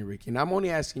opinion, Ricky? And I'm only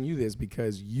asking you this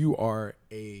because you are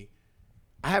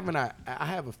I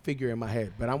have a figure in my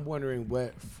head, but I'm wondering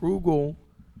what frugal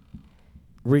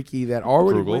Ricky that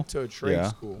already Frugal? went to a trade Yeah.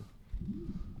 school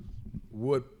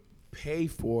would pay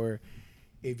for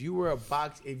if you were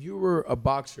a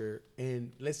boxer,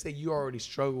 and let's say you already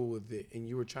struggle with it and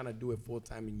you were trying to do it full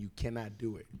time and you cannot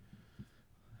do it.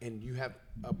 And you have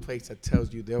a place that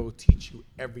tells you they will teach you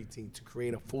everything to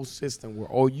create a full system where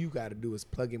all you got to do is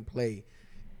plug and play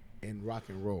and rock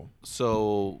and roll.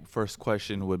 So first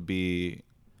question would be,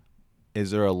 is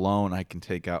there a loan I can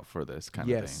take out for this kind of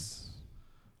Yes.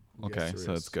 thing? Okay, Yes, so there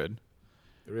that's is. good.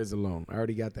 There is a loan. I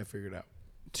already got that figured out.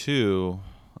 2,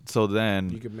 So You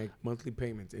then, can make monthly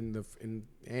payments and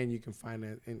you can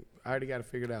finance. And I already got to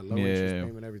figure it out. Low interest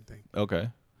payment, everything. okay.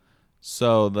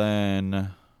 So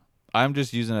then, I'm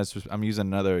using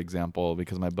another example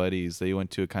because my buddies, they went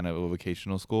to a kind of a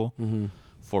vocational school Mm-hmm.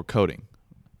 for coding,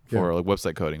 for like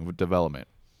website coding development.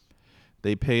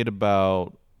 They paid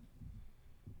about,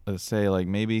 let's say, like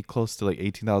maybe close to like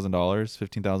 $18,000,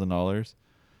 $15,000,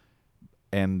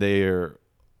 and their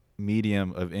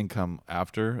medium of income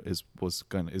after is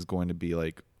going to be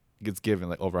like, gets given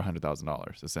like over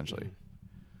 $100,000 essentially.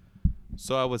 Mm-hmm.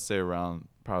 So I would say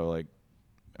probably like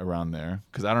around there,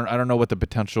 because I don't know what the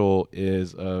potential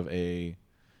is of a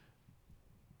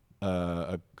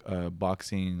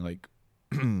boxing like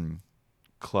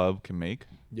club can make.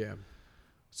 Yeah.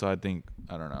 So I think,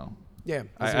 I don't know. Yeah.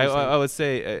 I would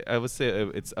say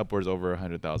it's upwards over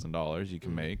 $100,000 you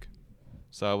can make.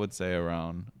 So I would say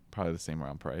around probably the same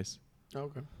around price.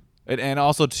 Okay. And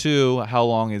also too, how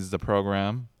long is the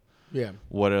program? Yeah.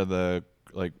 What is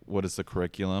the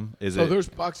curriculum? There's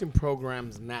boxing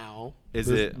programs now. Is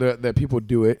There's- it that people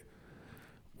do it,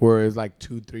 where it's like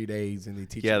 2-3 days and they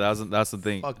teach. Yeah, you. that's the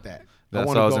thing. Fuck that. That's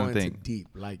wanna what I was go gonna into think. Deep.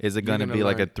 Like, Is it you're going to be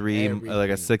like a learn like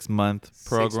a everything. 6-month 6 months,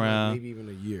 program? maybe even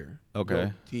a year. Okay.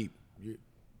 Go deep.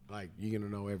 You're gonna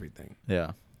know everything.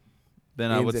 Yeah. Then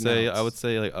I Ins would and say outs.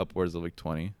 like upwards of like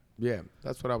 20. Yeah,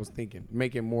 that's what I was thinking.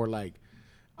 Make it more like,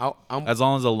 I'm As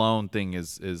long as the loan thing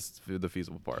is the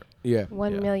feasible part. yeah,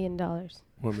 $1 million. $1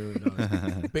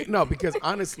 million. But no, because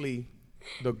honestly,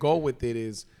 the goal with it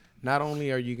is not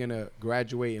only are you gonna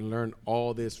graduate and learn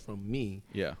all this from me,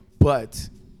 Yeah. but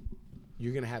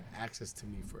you're gonna have access to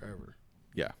me forever.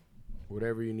 Yeah.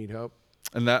 Whatever you need help,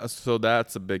 And that's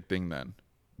a big thing then.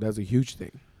 that's a huge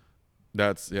thing.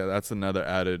 That's another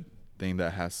added thing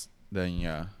that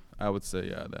I would say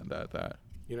that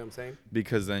You know what I'm saying?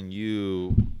 because then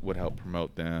you would help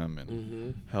promote them and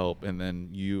Mm-hmm. help, and then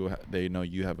they know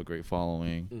you have a great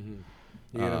following. Mm-hmm.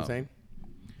 You know what I'm saying?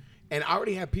 And I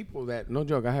already have people that, no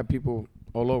joke, I have people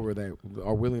all over that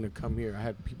are willing to come here. I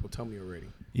had people tell me already.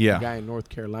 Yeah. A guy in North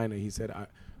Carolina, he said,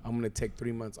 I'm going to take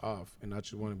 3 months off, and I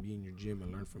just want to be in your gym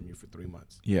and learn from you for 3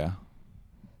 months. Yeah.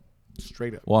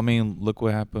 Straight up. Well, I mean, look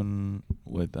what happened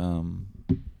with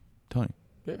Tony.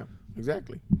 Yeah,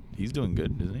 exactly. He's doing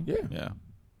good, isn't he? Yeah. Yeah.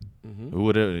 Mm-hmm. Who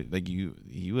would have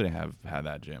he would have had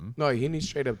that gym? No, he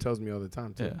straight up tells me all the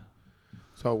time, too. Yeah.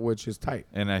 So, which is tight.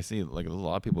 And I see like a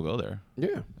lot of people go there.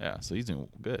 Yeah. Yeah. So he's doing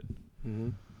good. Mm-hmm.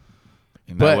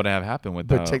 And But- that wouldn't have happened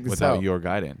but check this without out. your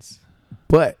guidance.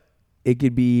 But it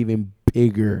could be even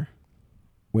bigger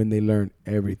when they learn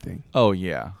everything. Oh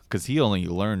yeah, because he only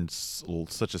learned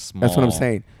such a small. That's what I'm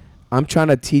saying. I'm trying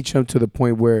to teach them to the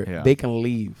point where Yeah. they can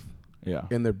leave Yeah.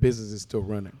 and their business is still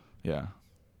running. Yeah.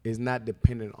 It's not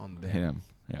dependent on them. Him.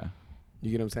 Yeah.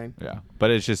 You get what I'm saying? Yeah.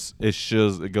 But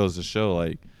it goes to show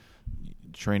like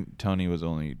Tony was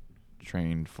only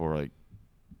trained for like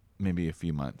maybe a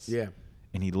few months. Yeah.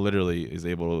 And he literally is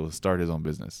able to start his own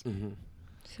business. Mm-hmm.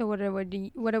 So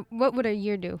what would a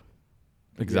year do?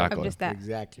 Exactly. Of just that.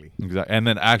 Exactly. Exactly. And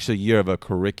then actually year of a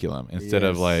curriculum instead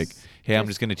of Yes. like, hey, I'm Yes.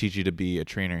 just going to teach you to be a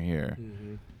trainer here.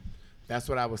 Mm-hmm. That's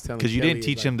what I was telling. Because you Kelly didn't is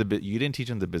teach like, him you didn't teach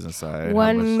him the business side. how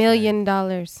 $1 much- million.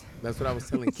 That's what I was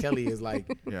telling Kelly is like,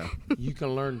 Yeah. you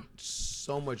can learn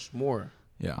so much more.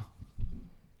 Yeah.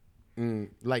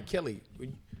 Like Kelly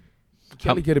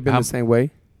How- could have been how- the same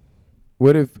way.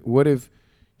 What if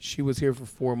she was here for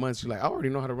 4 months? She's like, I already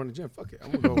know how to run a gym. Fuck it,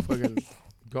 I'm gonna go fucking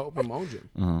go open my own gym.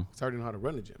 Uh-huh. I already know how to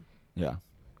run a gym. Yeah.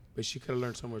 But she could have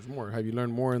learned so much more. Have you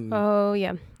learned more in? Oh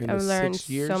yeah, In I've the learned 6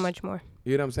 years? so much more.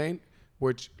 You know what I'm saying?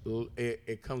 Which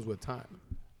it comes with time.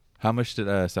 How much did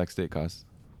Sac State cost?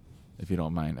 If you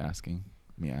don't mind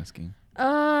me asking.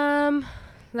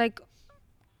 Like,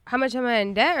 how much am I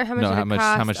in debt, or how much No, did how it much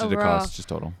cost how much did it overall? cost just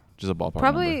total? Just a ballpark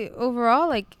Probably number. overall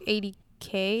like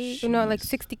 80K. No, like Jeez.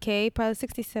 60K. Probably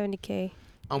 60-70K.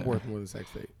 I'm Yeah. worth more than Sac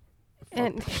State.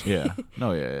 And Yeah.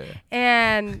 No, yeah.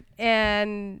 and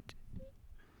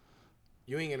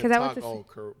You ain't 'Cause gonna I went talk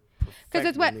to all because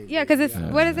it's what? perfectly, Yeah, because it's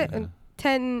Yeah. what is it?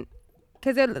 10.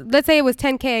 Because let's say it was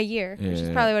 10K a year, which is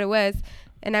Yeah. probably what it was,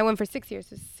 and I went for 6 years,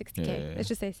 so 60K. Yeah. Let's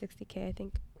just say 60K. I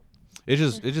think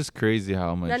It's just crazy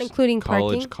how much not including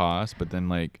college parking. costs, but then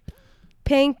like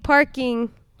Paying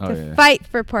parking oh to yeah. fight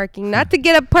for parking, not to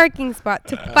get a parking spot,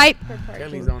 to fight for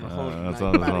Kelly's parking. on the phone. that's You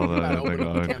all- about that's all to- you about to the- open like,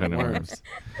 up a all can kind of of worms. worms.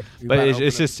 You But about to it's open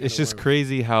up a just can it's of just worms.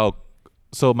 crazy how.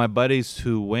 So my buddies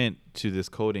who went to this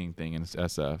coding thing in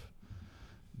SF,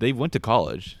 they went to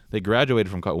college. They graduated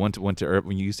from went to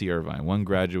UC Irvine. One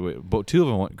graduate, but two of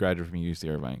them graduated from UC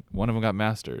Irvine. One of them got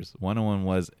masters. One of them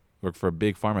worked for a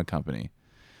big pharma company.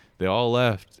 They all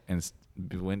left and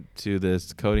went to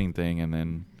this coding thing, and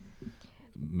then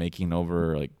making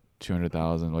over like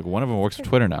 200,000. Like one of them works for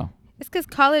Twitter now. It's because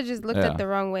college is looked Yeah. at the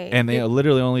wrong way. And they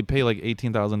literally only pay like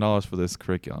 $18,000 for this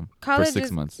curriculum for 6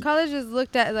 months. College is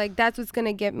looked at like that's what's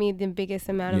gonna get me the biggest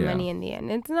amount of Yeah. money in the end.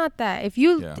 It's not that. If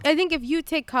you, Yeah. I think if you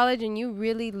take college and you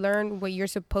really learn what you're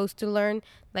supposed to learn,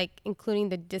 like including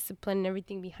the discipline and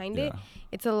everything behind it, Yeah.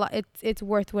 it's a lot. It's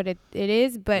worth what it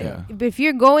is. But Yeah. if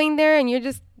you're going there and you're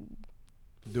just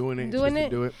Doing it. Doing just it?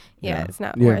 To do it. Yeah. it's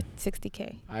not Yeah. worth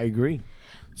 $60K. I agree.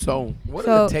 So, what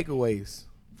are the takeaways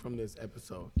from this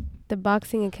episode? The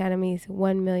Boxing Academy is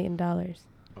 $1 million.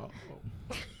 Oh.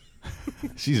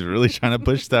 She's really trying to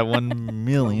push that $1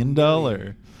 million.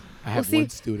 I have see. one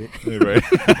student. Right.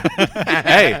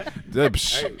 Hey, one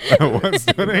student.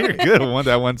 You're good.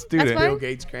 One student. fine. Bill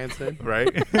Gates' grandson. Right.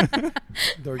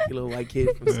 Dorky little white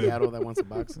kid from Seattle that wants to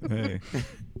box. Hey.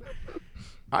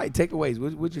 All right, takeaways.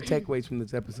 What's your takeaways from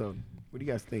this episode? What do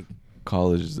you guys think?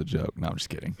 College is a joke. No, I'm just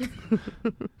kidding.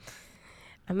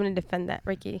 I'm gonna defend that,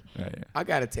 Ricky. Yeah. I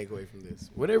got a takeaway from this.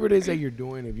 Whatever it is that you're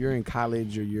doing, if you're in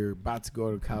college or you're about to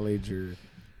go to college, or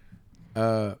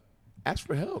ask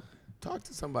for help. Talk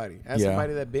to somebody. Ask Yeah.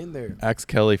 somebody that been there. Ask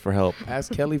Kelly for help.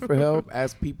 Ask Kelly for help.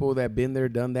 Ask people that been there,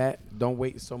 done that. Don't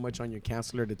wait so much on your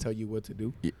counselor to tell you what to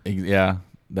do. Yeah,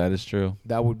 that is true.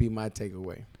 That would be my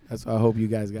takeaway. That's what I hope you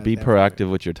guys got. Be that from proactive it.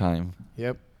 with your time.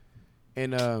 Yep.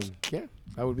 And yeah,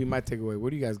 that would be my takeaway. What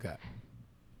do you guys got?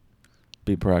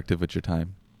 Be proactive with your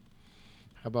time.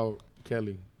 How about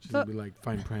Kelly? She's So- gonna be like,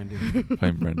 find Brandon.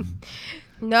 Find Brendan.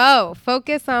 No,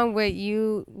 focus on what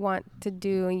you want to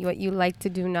do and what you like to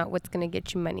do, not what's going to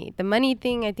get you money. The money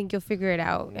thing, I think you'll figure it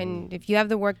out. And if you have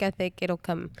the work ethic, it'll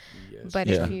come. Yes. But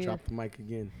Yeah. if you... Drop the mic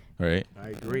again. Right. I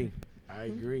agree. I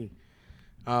agree.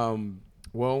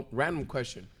 Well, random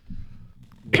question.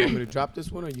 You want me to drop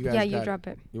this one, or you guys? Yeah, you got drop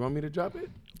it. You want me to drop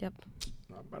it? Yep.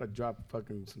 I'm about to drop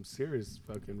fucking some serious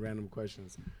fucking random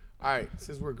questions. All right,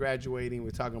 since we're graduating,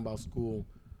 we're talking about school.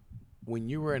 When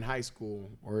you were in high school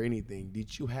or anything,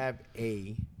 did you have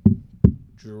a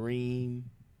dream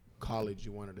college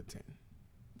you wanted to attend?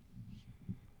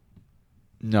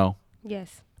 No,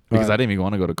 Yes. because Right. I didn't even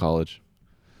want to go to college.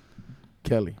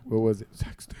 Kelly, what was it?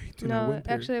 Sac State. Did I No, went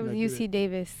there? actually, it was Did I do UC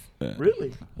Davis. Yeah.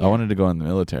 Really? I wanted to go in the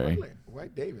military. Really?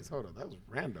 White Davis. Hold on, that was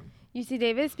random. UC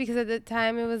Davis, because at the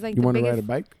time it was like You the want to ride a biggest...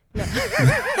 bike? No.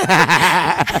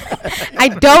 I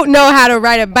don't know how to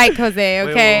ride a bike, Jose,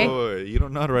 okay? Wait. You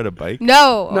don't know how to ride a bike?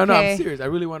 No, okay. No, I'm serious. I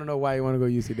really want to know why you want to go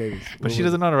UC Davis. But she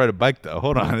doesn't know how to ride a bike, though.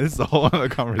 Hold on. This is a whole other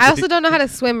conversation. I also don't know how to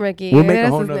swim, Ricky. We'll make a That's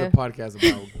whole what's nother there. podcast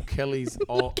about Kelly's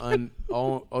all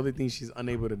the things she's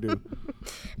unable to do.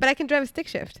 But I can drive a stick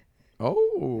shift.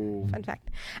 Oh, Fun fact.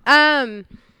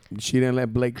 she didn't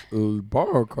let Blake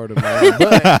borrow a car of mine,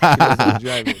 but she doesn't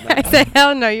drive it. I said,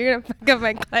 hell no, you're gonna fuck up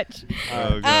my clutch.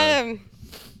 Oh, God.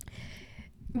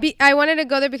 I wanted to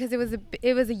go there because it was a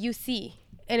UC,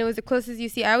 and it was the closest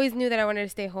UC. I always knew that I wanted to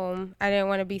stay home. I didn't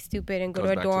want to be stupid and go Goes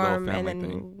to a back to the whole dorm and family then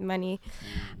thing. money.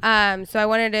 So I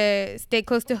wanted to stay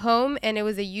close to home, and it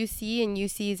was a UC, and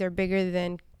UCs are bigger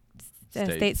than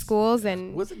state States. schools,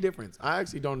 and What's the difference? I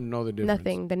actually don't know the difference.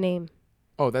 nothing. The name.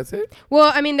 Oh, that's it?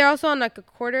 Well, I mean, they're also on like a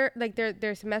quarter. Like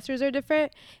their semesters are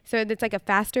different, so it's like a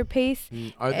faster pace.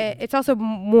 Are they- It's also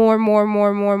more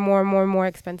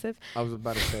expensive. I was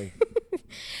about to say.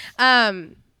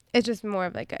 It's just more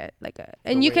of like a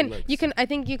and The you way can it you looks. can I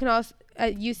think you can also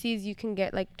at UCs you can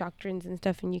get like doctrines and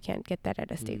stuff, and you can't get that at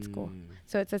a state school. Mm.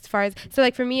 So it's as far as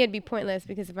like for me it'd be pointless,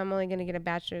 because if I'm only gonna get a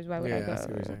bachelor's, why would I Yeah, I see what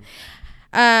you're go?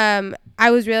 saying.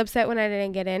 I was real upset when I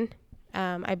didn't get in.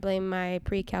 I blame my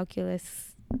pre-calculus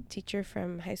teacher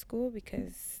from high school,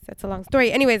 because that's a long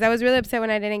story. Anyways, I was really upset when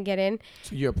I didn't get in.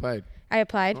 So you applied? I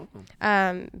applied.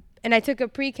 Oh. And I took a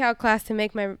pre-cal class to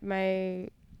make my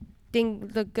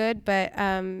thing look good, but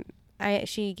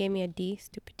she gave me a D.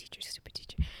 Stupid teacher.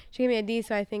 She gave me a D,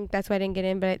 so I think that's why I didn't get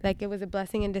in. But it was a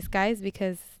blessing in disguise,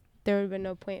 because there would have been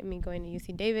no point in me going to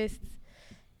UC Davis.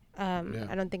 I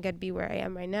don't think I'd be where I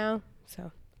am right now.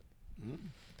 So, Mm.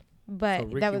 but So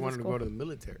Ricky that was wanted the to school. go to the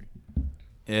military.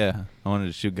 Yeah, I wanted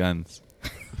to shoot guns.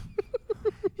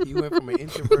 He went from an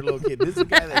introvert little kid. This is a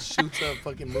guy that shoots up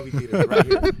fucking movie theaters right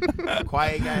here.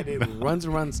 Quiet guy that runs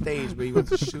around stage, but he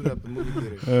wants to shoot up the movie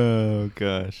theater. Oh,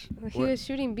 gosh. He What? was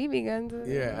shooting BB guns.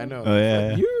 Yeah, I know. Oh, yeah.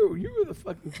 Like, you were the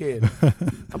fucking kid.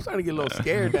 I'm starting to get a little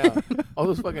scared now. All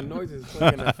those fucking noises,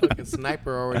 fucking a fucking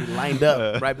sniper already lined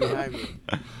up right behind me.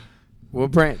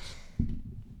 What branch?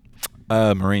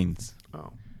 Marines.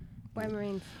 Oh, Why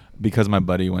Marines? Because my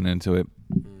buddy went into it.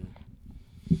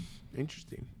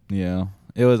 interesting. Yeah.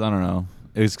 It was, I don't know.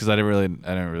 It was because I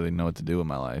didn't really know what to do with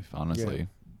my life, honestly.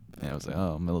 Yeah, I was like,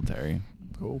 oh, military.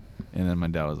 Cool. And then my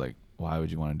dad was like, why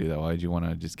would you want to do that? Why would you want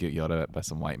to just get yelled at by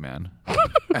some white man?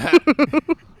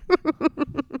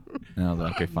 And I was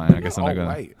like, okay, fine. I guess I'm not gonna.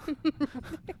 Right.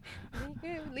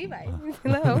 Levi.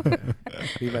 Hello.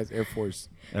 Levi's Air Force.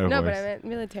 Air No, but Force. I meant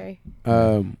military.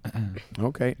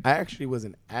 Okay. I actually was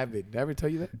an avid. Did I ever tell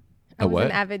you that? I was what?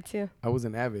 an avid too. I was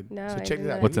an avid. No, so I check did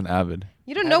this out. not. What's an avid?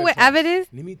 You don't know what class. avid is?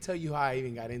 Let me tell you how I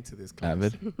even got into this class.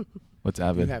 Avid? What's You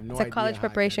avid? have no It's a idea college how I got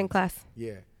preparation into it. class.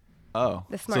 Yeah. Oh,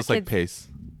 The so smart it's like kids. pace.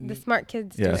 The smart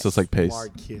kids do Yeah, it. so it's like pace.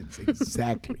 Smart kids,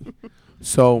 exactly.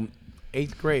 So,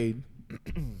 8th grade,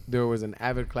 there was an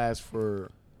avid class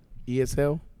for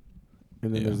ESL,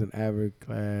 and then Yeah. there's an avid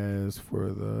class for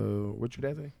the what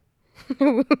your dad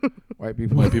say? White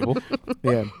people. White people?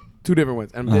 Yeah, 2 different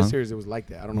ones. And Uh-huh. this series, it was like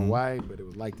that. I don't know Mhm. why, but it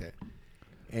was like that.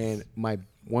 And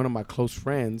one of my close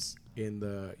friends in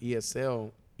the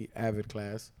ESL avid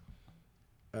class,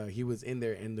 he was in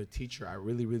there, and the teacher, I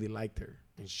really, really liked her,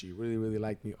 and she really, really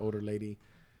liked me. Older lady,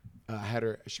 had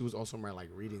her. She was also my like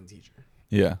reading teacher,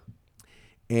 Yeah.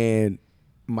 and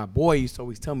my boy used to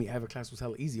always tell me avid class was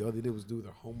hella easy. All they did was do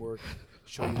their homework,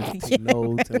 show me how to take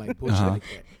notes, and like bullshit Uh-huh. like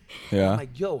that. Yeah. I'm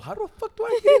like, yo, how the fuck do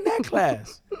I get in that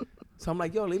class? So I'm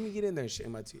like, yo, let me get in there. And, shit.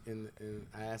 And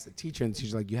I asked the teacher, and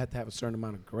she's like, you have to have a certain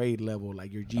amount of grade level,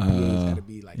 like your GPA's got to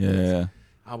be like this. yeah.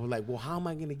 I was like, well, how am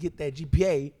I going to get that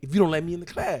GPA if you don't let me in the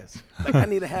class? Like, I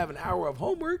need to have an hour of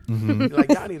homework. Mhm. Like,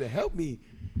 y'all need to help me.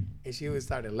 And she was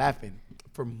started laughing.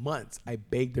 For months, I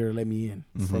begged her to let me in.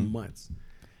 For Mhm. months.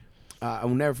 I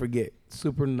will never forget.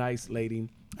 Super nice lady.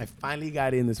 I finally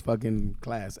got in this fucking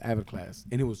class, avid class,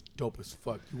 and it was dope as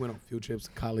fuck. You went on field trips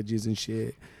to colleges and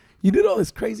shit. You did all this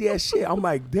crazy ass shit. I'm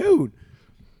like, dude,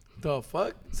 the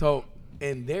fuck? So,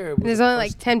 and there it was There's the only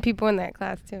first- like 10 people in that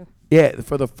class too. yeah,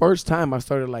 for the first time I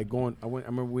started like going. I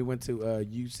remember we went to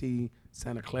UC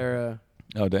Santa Clara.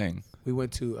 Oh, dang. We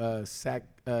went to San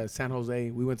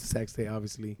Jose. We went to Sac State,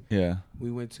 obviously. Yeah.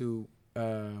 We went to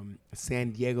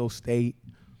San Diego State.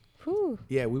 Whew.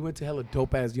 Yeah, we went to hella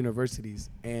dope ass universities,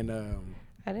 and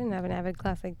I didn't have an avid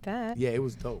class like that. yeah, it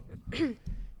was dope.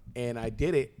 And I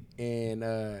did it, and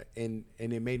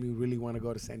it made me really want to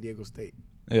go to San Diego State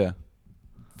Yeah.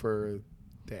 for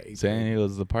that. 8th San grade.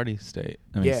 Diego's the party state.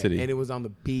 I mean, Yeah, city. and it was on the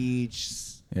beach.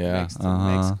 Yeah, next to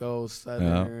uh-huh. Mexico,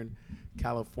 Southern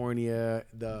California.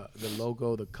 The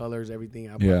logo, the colors, everything.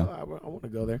 I, Yeah. I want to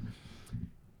go there.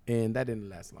 And that didn't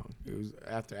last long. It was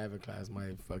after avid class,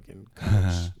 my fucking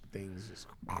college things just.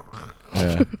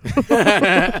 Yeah.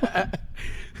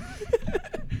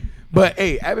 But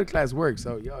hey, avid class works.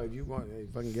 So yo, if you want, hey,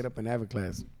 fucking get up in avid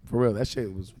class for real. That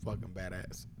shit was fucking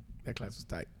badass. That class was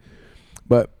tight.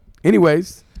 But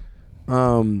anyways,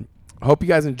 hope you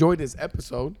guys enjoyed this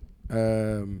episode.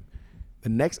 The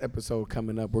next episode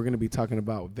coming up, we're gonna be talking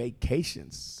about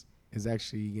vacations. It's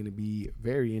actually gonna be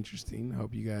very interesting. I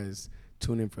hope you guys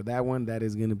tune in for that one. That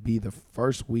is gonna be the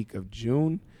first week of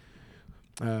June,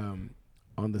 on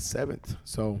the 7th.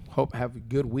 So have a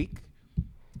good week,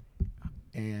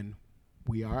 and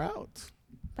we are out.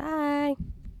 Bye.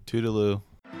 Toodaloo.